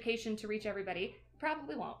the education to reach everybody.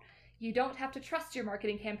 Probably won't. You don't have to trust your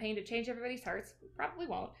marketing campaign to change everybody's hearts. Probably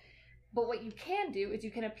won't. But what you can do is you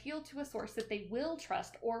can appeal to a source that they will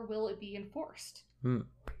trust, or will it be enforced?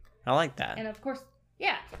 I like that. And of course,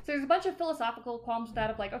 yeah. So there's a bunch of philosophical qualms with that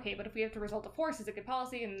of like, okay, but if we have to result to force, is it good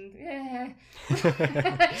policy? And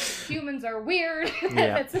humans are weird.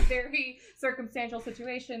 It's a very circumstantial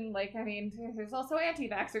situation. Like, I mean, there's also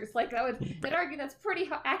anti-vaxxers. Like, I'd argue that's pretty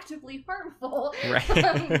actively harmful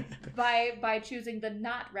by choosing the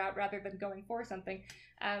not route rather than going for something.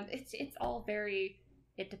 It's all very.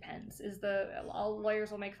 It depends. All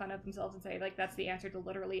lawyers will make fun of themselves and say, like, that's the answer to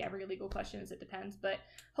literally every legal question is it depends. But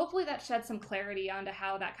hopefully that sheds some clarity onto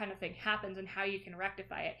how that kind of thing happens and how you can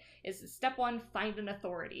rectify it. Is step 1, find an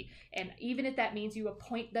authority. And even if that means you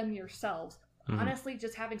appoint them yourselves, honestly,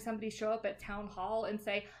 just having somebody show up at town hall and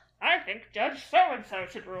say, I think Judge so-and-so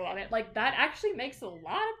should rule on it. Like, that actually makes a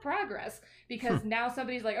lot of progress because now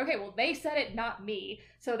somebody's like, okay, well, they said it, not me.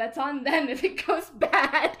 So that's on them if it goes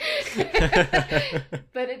bad.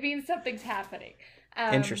 But it means something's happening.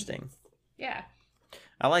 Interesting. Yeah.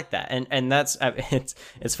 I like that, and that's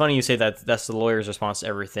it's funny you say that that's the lawyer's response to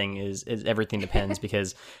everything is everything depends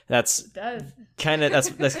because that's kind of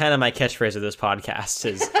that's kind of my catchphrase of this podcast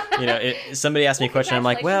is somebody asks me a question I'm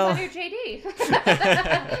like, well,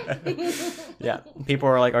 yeah, people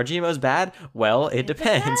are like, are GMOs bad? Well, it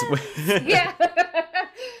depends.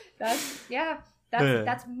 Yeah,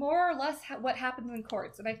 That's more or less what happens in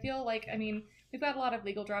courts. And I feel like, I mean, we've got a lot of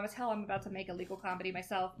legal dramas. Hell, I'm about to make a legal comedy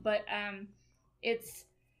myself. But it's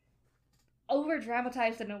over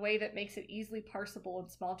dramatized in a way that makes it easily parsable in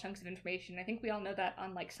small chunks of information. I think we all know that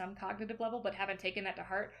on like some cognitive level, but haven't taken that to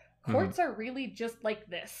heart. Courts are really just like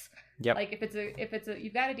this. Yep. Like if it's a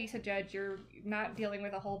you've got a decent judge, you're not dealing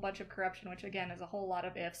with a whole bunch of corruption, which again is a whole lot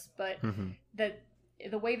of ifs, but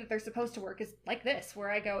the way that they're supposed to work is like this,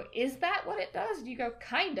 where I go, is that what it does? And you go,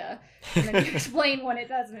 kinda. And then you explain when it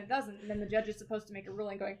does and it doesn't. And then the judge is supposed to make a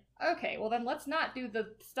ruling going, okay, well then let's not do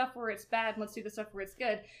the stuff where it's bad and let's do the stuff where it's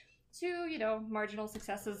good. To, you know, marginal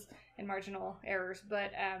successes and marginal errors.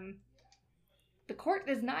 But the court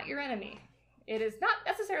is not your enemy. It is not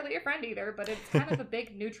necessarily your friend either, but it's kind of a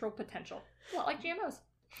big neutral potential. A lot like GMOs.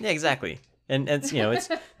 Yeah, exactly. And it's, you know,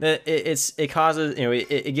 it causes, you know,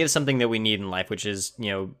 it gives something that we need in life, which is, you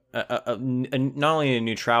know, a not only a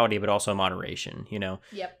neutrality but also a moderation, you know.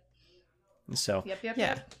 Yep. So yep.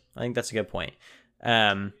 I think that's a good point.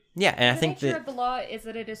 Yeah, and I think the nature of the law is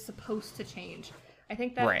that it is supposed to change. I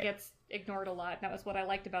think that gets ignored a lot. And that was what I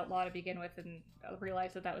liked about law to begin with, and I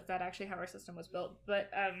realized that was actually how our system was built. But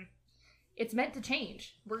it's meant to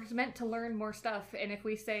change. We're meant to learn more stuff. And if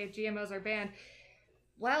we say GMOs are banned,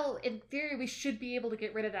 well, in theory, we should be able to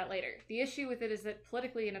get rid of that later. The issue with it is that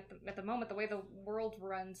politically and at the moment, the way the world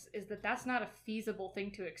runs is that that's not a feasible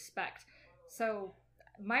thing to expect. So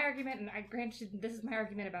my argument, and I grant you this is my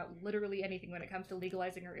argument about literally anything when it comes to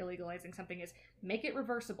legalizing or illegalizing something, is make it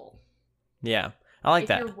reversible. Yeah, I like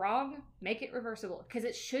that. If you're wrong, make it reversible, because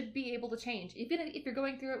it should be able to change. Even if you're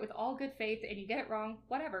going through it with all good faith and you get it wrong,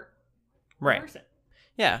 whatever. Right. Reverse it.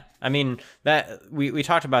 Yeah, I mean, that we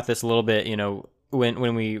talked about this a little bit, you know,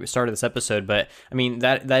 when we started this episode, but I mean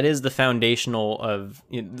that is the foundational of,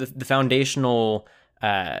 you know, the foundational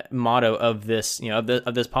motto of this, you know,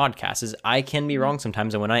 of this podcast is I can be wrong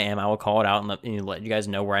sometimes, and when I am, I will call it out and let you guys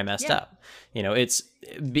know where I messed up. You know, it's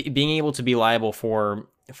being able to be liable for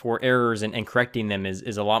errors and correcting them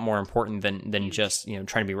is a lot more important than just, you know,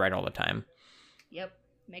 trying to be right all the time. Yep,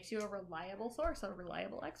 makes you a reliable source, a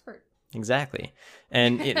reliable expert. Exactly.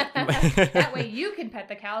 And that way you can pet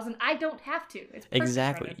the cows and I don't have to. It's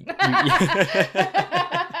exactly.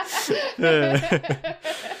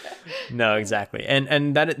 No, exactly.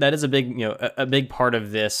 And that is a big, you know, a big part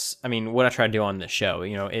of this. I mean, what I try to do on this show,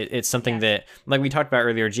 you know, it's something that, like we talked about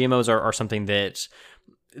earlier, GMOs are something that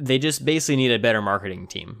they just basically need a better marketing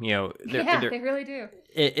team. You know, they really do.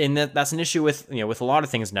 And that's an issue with, you know, with a lot of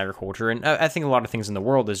things in agriculture, and I think a lot of things in the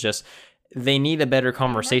world is just they need a better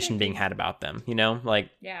conversation being had about them, you know, like,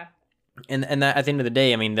 and that at the end of the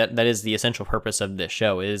day, I mean, that is the essential purpose of this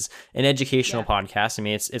show, is an educational podcast. I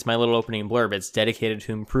mean, it's my little opening blurb. It's dedicated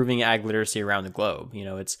to improving ag literacy around the globe. You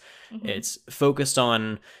know, it's focused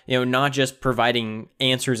on, you know, not just providing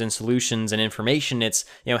answers and solutions and information. It's,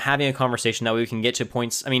 you know, having a conversation that we can get to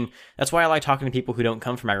points. I mean, that's why I like talking to people who don't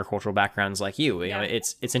come from agricultural backgrounds like you. You know,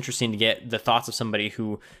 it's interesting to get the thoughts of somebody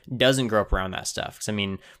who doesn't grow up around that stuff. Because I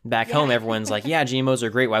mean, back home, everyone's like, yeah, GMOs are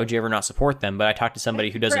great. Why would you ever not support them? But I talk to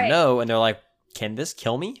somebody who doesn't know, and they're like, can this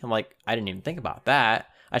kill me? I'm like, I didn't even think about that.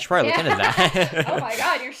 I should probably look into that. Oh my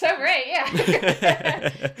God, you're so right. Yeah.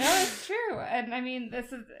 No, it's true. And I mean,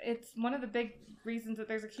 it's one of the big reasons that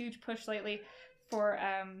there's a huge push lately for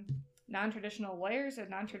non-traditional lawyers and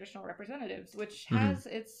non-traditional representatives, which has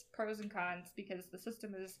its pros and cons, because the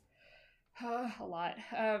system is a lot.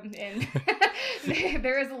 And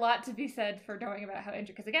there is a lot to be said for knowing about how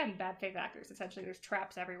because again, bad faith actors, essentially there's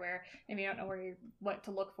traps everywhere. If you don't know what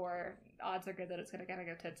to look for, odds are good that it's going to kind of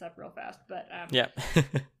go tits up real fast. But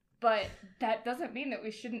but that doesn't mean that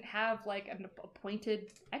we shouldn't have like an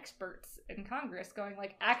appointed experts in Congress going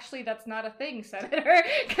like, actually, that's not a thing, Senator,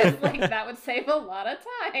 because like that would save a lot of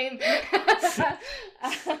time.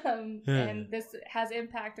 And this has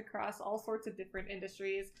impact across all sorts of different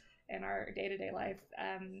industries in our day-to-day life.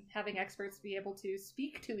 Having experts be able to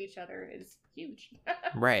speak to each other is huge.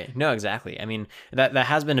 Right. No, exactly. I mean, that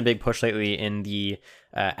has been a big push lately in the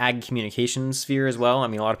ag communications sphere as well. I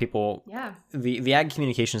mean, a lot of people, the ag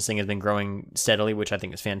communications thing has been growing steadily, which I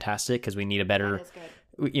think is fantastic, because we need a better,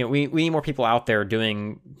 you know, we need more people out there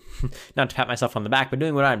doing, not to pat myself on the back, but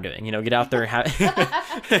doing what I'm doing, you know, get out there and have. No,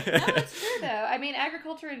 it's true though. I mean,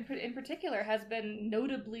 agriculture in particular has been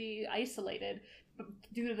notably isolated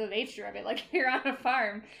due to the nature of it. Like, if you're on a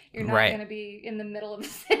farm, you're not going to be in the middle of the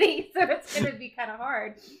city, so it's going to be kind of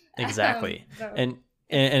hard. Exactly. And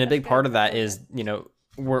a big part of that is, you know,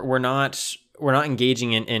 we're not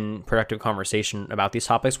engaging in productive conversation about these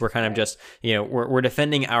topics. We're kind of just, you know, we're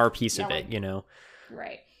defending our piece of it, you know.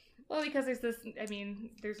 Right. Well, because there's this, I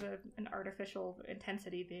mean, there's an artificial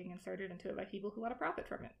intensity being inserted into it by people who want to profit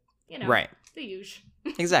from it. You know, right. The usual.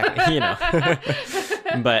 Exactly, you know.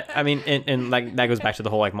 But I mean, and like that goes back to the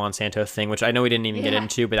whole like Monsanto thing, which I know we didn't even get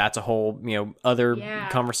into, but that's a whole, you know, other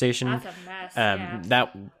conversation. That's a mess.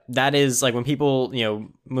 That is like when people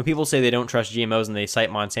say they don't trust GMOs and they cite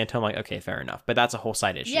Monsanto, I'm like, okay, fair enough. But that's a whole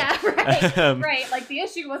side issue. Yeah, right. Right. Like the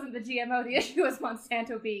issue wasn't the GMO, the issue was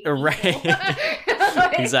Monsanto being evil. Right.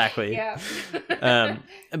 Like, exactly. Yeah.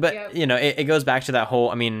 But you know, it goes back to that whole,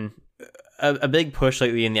 I mean, a big push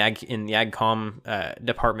lately in the AgCom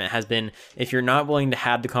department has been, if you're not willing to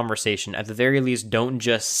have the conversation, at the very least, don't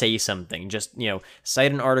just say something. Just, you know,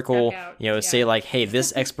 cite an article. Say like, hey,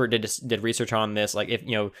 this expert did research on this. Like, if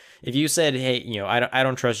you said, hey, you know, I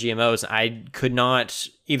don't trust GMOs, I could not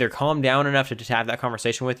either calm down enough to have that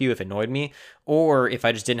conversation with you if it annoyed me, or if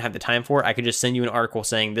I just didn't have the time for it, I could just send you an article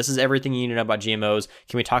saying, this is everything you need to know about GMOs.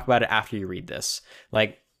 Can we talk about it after you read this?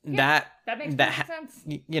 Like, that makes sense.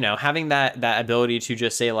 You know, having that ability to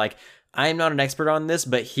just say like, I'm not an expert on this,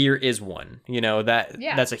 but here is one. You know,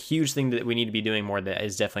 that's a huge thing that we need to be doing more. That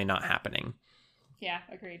is definitely not happening. Yeah,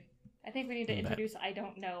 agreed. I think we need to introduce "I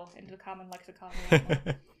don't know" into the common lexicon.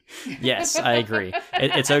 Yes, I agree.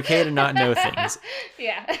 It's okay to not know things.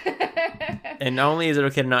 Yeah. And not only is it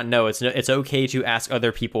okay to not know, it's okay to ask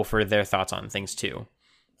other people for their thoughts on things too.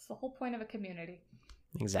 It's the whole point of a community.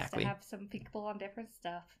 Exactly. To have some people on different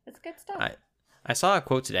stuff. It's good stuff. I saw a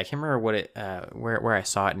quote today. I can't remember what it where I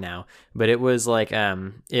saw it now, but it was like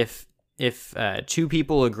if two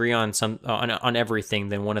people agree on on everything,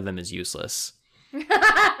 then one of them is useless.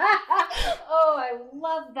 Oh, I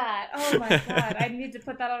love that. Oh my god. I need to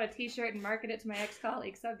put that on a t-shirt and market it to my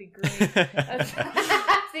ex-colleagues. That'd be great.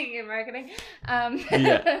 Speaking of marketing.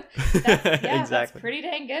 Yeah. Exactly. That's pretty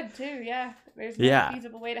dang good too. Yeah. There's no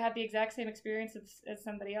feasible way to have the exact same experience as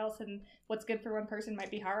somebody else, and what's good for one person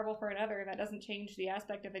might be horrible for another. That doesn't change the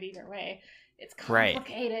aspect of it either way. It's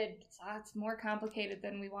complicated. Right. It's more complicated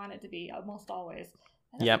than we want it to be almost always.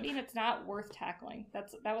 That doesn't mean it's not worth tackling.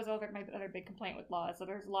 That was my other big complaint with law. So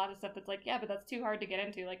there's a lot of stuff that's like, yeah, but that's too hard to get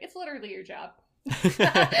into. Like, it's literally your job.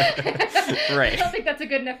 Right. I don't think that's a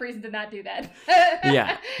good enough reason to not do that.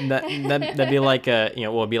 Yeah, that'd be like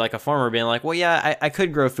it'd be like a farmer being like, well, yeah, I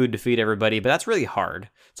could grow food to feed everybody, but that's really hard.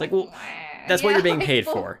 It's like, well, that's what you're being paid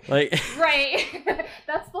for. Like, right.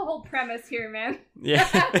 That's the whole premise here, man.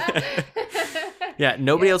 Yeah. Yeah,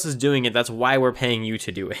 nobody else is doing it. That's why we're paying you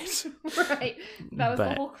to do it. Right. That was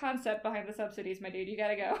the whole concept behind the subsidies, my dude. You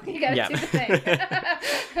gotta go. You gotta do the thing.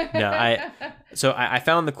 No, I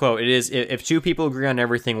found the quote. It is, if two people agree on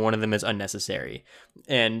everything, one of them is unnecessary.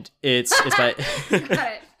 And it's by Got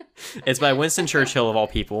it. It's by Winston Churchill, of all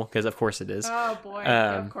people, because of course it is. Oh boy,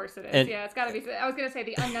 of course it is. Yeah, it's got to be. I was gonna say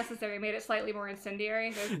the unnecessary made it slightly more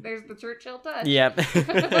incendiary. There's the Churchill touch. Yep.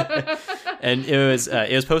 And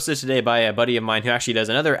it was posted today by a buddy of mine who actually does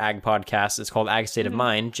another ag podcast. It's called Ag State of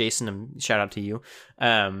Mind. Jason, shout out to you.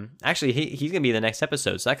 Actually, he's gonna be the next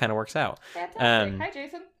episode, so that kind of works out. Fantastic. Hi,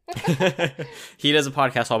 Jason. He does a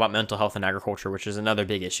podcast all about mental health and agriculture, which is another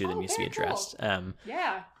big issue that needs to be addressed. Cool.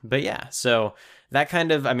 But yeah, so that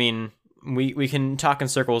kind of, I mean, we can talk in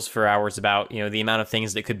circles for hours about, the amount of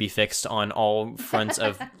things that could be fixed on all fronts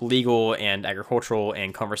of legal and agricultural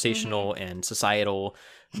and conversational and societal,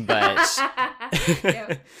 but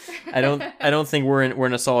I don't think we're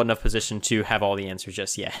in a solid enough position to have all the answers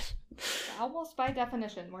just yet. Almost by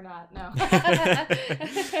definition, we're not. No.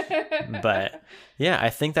 But yeah, I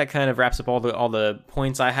think that kind of wraps up all the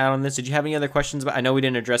points I had on this. Did you have any other questions? I know we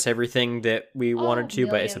didn't address everything that we wanted to,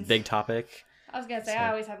 but it's a big topic. I was going to say, I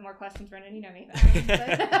always have more questions, Brendan. You know me.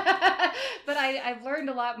 But I've learned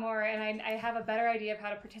a lot more, and I have a better idea of how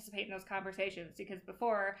to participate in those conversations, because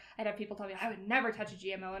before I'd have people tell me I would never touch a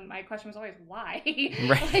GMO, and my question was always, why?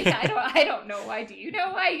 Right. Like, I don't know why. Do you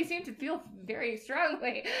know why? You seem to feel very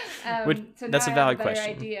strongly. So that's a valid question.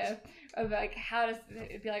 Idea of like how does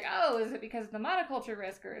it be like, oh, is it because of the monoculture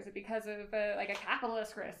risk, or is it because of like a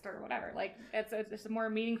capitalist risk or whatever? Like it's a more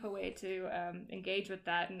meaningful way to engage with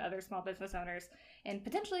that and other small business owners, and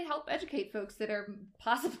potentially help educate folks that are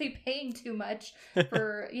possibly paying too much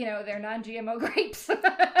for their non-GMO grapes.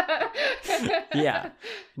 Yeah,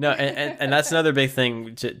 no, and that's another big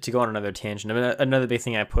thing to go on another tangent. Another big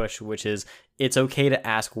thing I push, which is it's okay to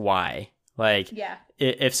ask why. Like,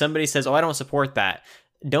 if somebody says, oh, I don't support that,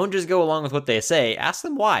 don't just go along with what they say. Ask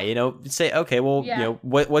them why. Say, okay, well,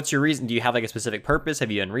 what's your reason? Do you have like a specific purpose?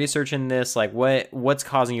 Have you done research in this? Like, what's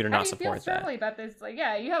causing you to not support that? How do you feel strongly about this? Like,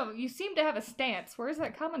 yeah, you seem to have a stance. Where is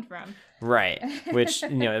that coming from? Right. Which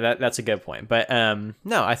that's a good point. But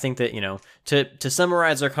no, I think that to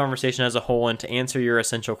summarize our conversation as a whole and to answer your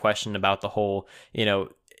essential question about the whole,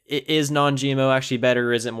 is non-GMO actually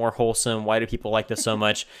better? Is it more wholesome? Why do people like this so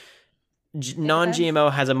much? Non-GMO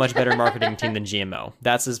has a much better marketing team than GMO.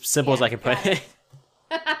 That's as simple as I can put it.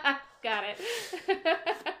 Got it.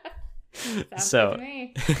 So,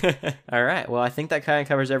 all right. Well, I think that kind of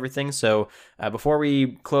covers everything. So before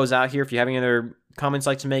we close out here, if you have any other comments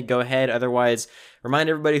you'd like to make, go ahead. Otherwise, remind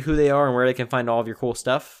everybody who they are and where they can find all of your cool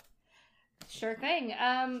stuff. Sure thing.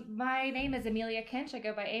 My name is Amelia Kinch. I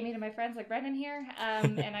go by Amy to my friends like Brendan here.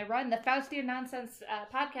 And I run the Faustian Nonsense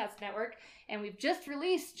podcast network. And we've just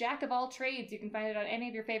released Jack of All Trades. You can find it on any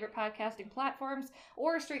of your favorite podcasting platforms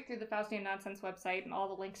or straight through the Faustian Nonsense website. And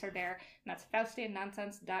all the links are there. And that's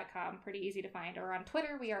faustiannonsense.com. Pretty easy to find. Or on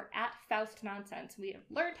Twitter, we are at Faust Nonsense. We have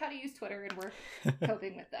learned how to use Twitter and we're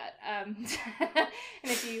coping with that. And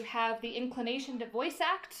if you have the inclination to voice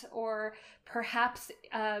act or perhaps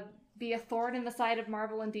be a thorn in the side of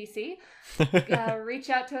Marvel and DC, reach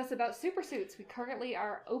out to us about Super Suits. We currently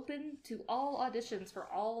are open to all auditions for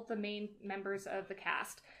all of the main members of the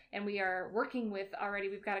cast, and we are working with already.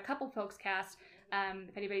 We've got a couple folks cast.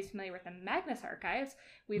 If anybody's familiar with the Magnus Archives,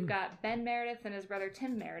 we've got Ben Meredith and his brother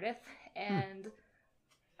Tim Meredith, and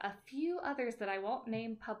a few others that I won't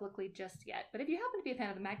name publicly just yet. But if you happen to be a fan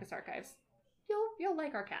of the Magnus Archives, you'll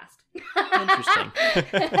like our cast. Interesting.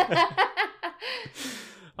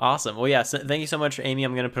 Awesome. Well, yeah, so thank you so much, Amy.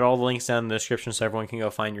 I'm going to put all the links down in the description so everyone can go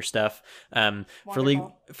find your stuff.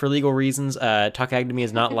 For legal reasons, Talk Ag to Me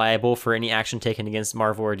is not liable for any action taken against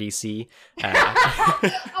Marvel or DC.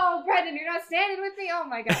 Oh, Brendan, you're not standing with me? Oh,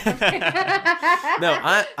 my God.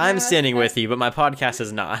 No, I'm standing with you, but my podcast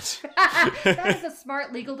is not. That is a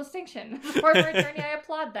smart legal distinction. Former attorney, I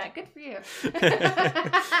applaud that. Good for you.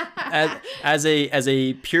 As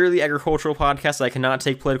a purely agricultural podcast, I cannot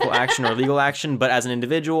take political action or legal action, but as an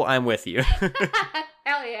individual, I'm with you.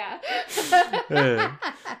 Hell yeah.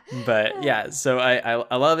 But yeah, so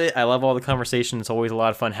I love it. I love all the conversation. It's always a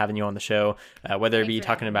lot of fun having you on the show, whether it be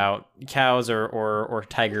talking about cows or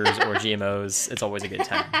tigers or GMOs. It's always a good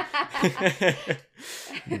time.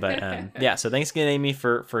 But yeah, so thanks again, Amy,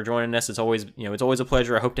 for joining us. It's always a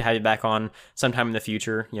pleasure. I hope to have you back on sometime in the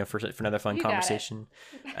future, for another fun conversation.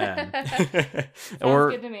 Sounds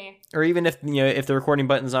good to me. Or even if the recording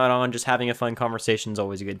button's not on, just having a fun conversation is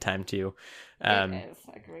always a good time too. It is,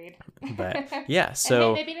 agreed. But yeah,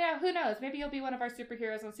 so maybe who knows? Maybe you'll be one of our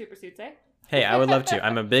superheroes on Super Suits, eh? Hey, I would love to.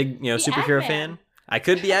 I'm a big superhero fan. I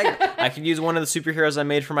could be. I could use one of the superheroes I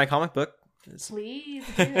made for my comic book. Please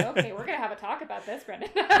do. Okay, we're gonna have a talk about this, Brendan.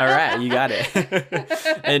 All right, you got it.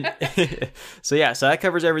 And so that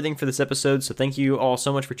covers everything for this episode. So thank you all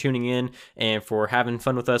so much for tuning in and for having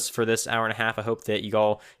fun with us for this hour and a half. I hope that you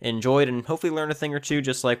all enjoyed and hopefully learned a thing or two,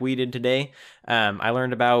 just like we did today. I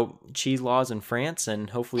learned about cheese laws in France, and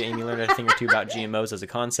hopefully Amy learned a thing or two about GMOs as a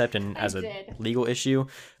concept and as a legal issue.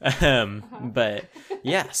 But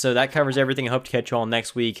yeah, so that covers everything. I hope to catch you all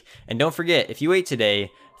next week. And don't forget, if you ate today,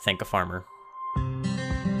 thank a farmer.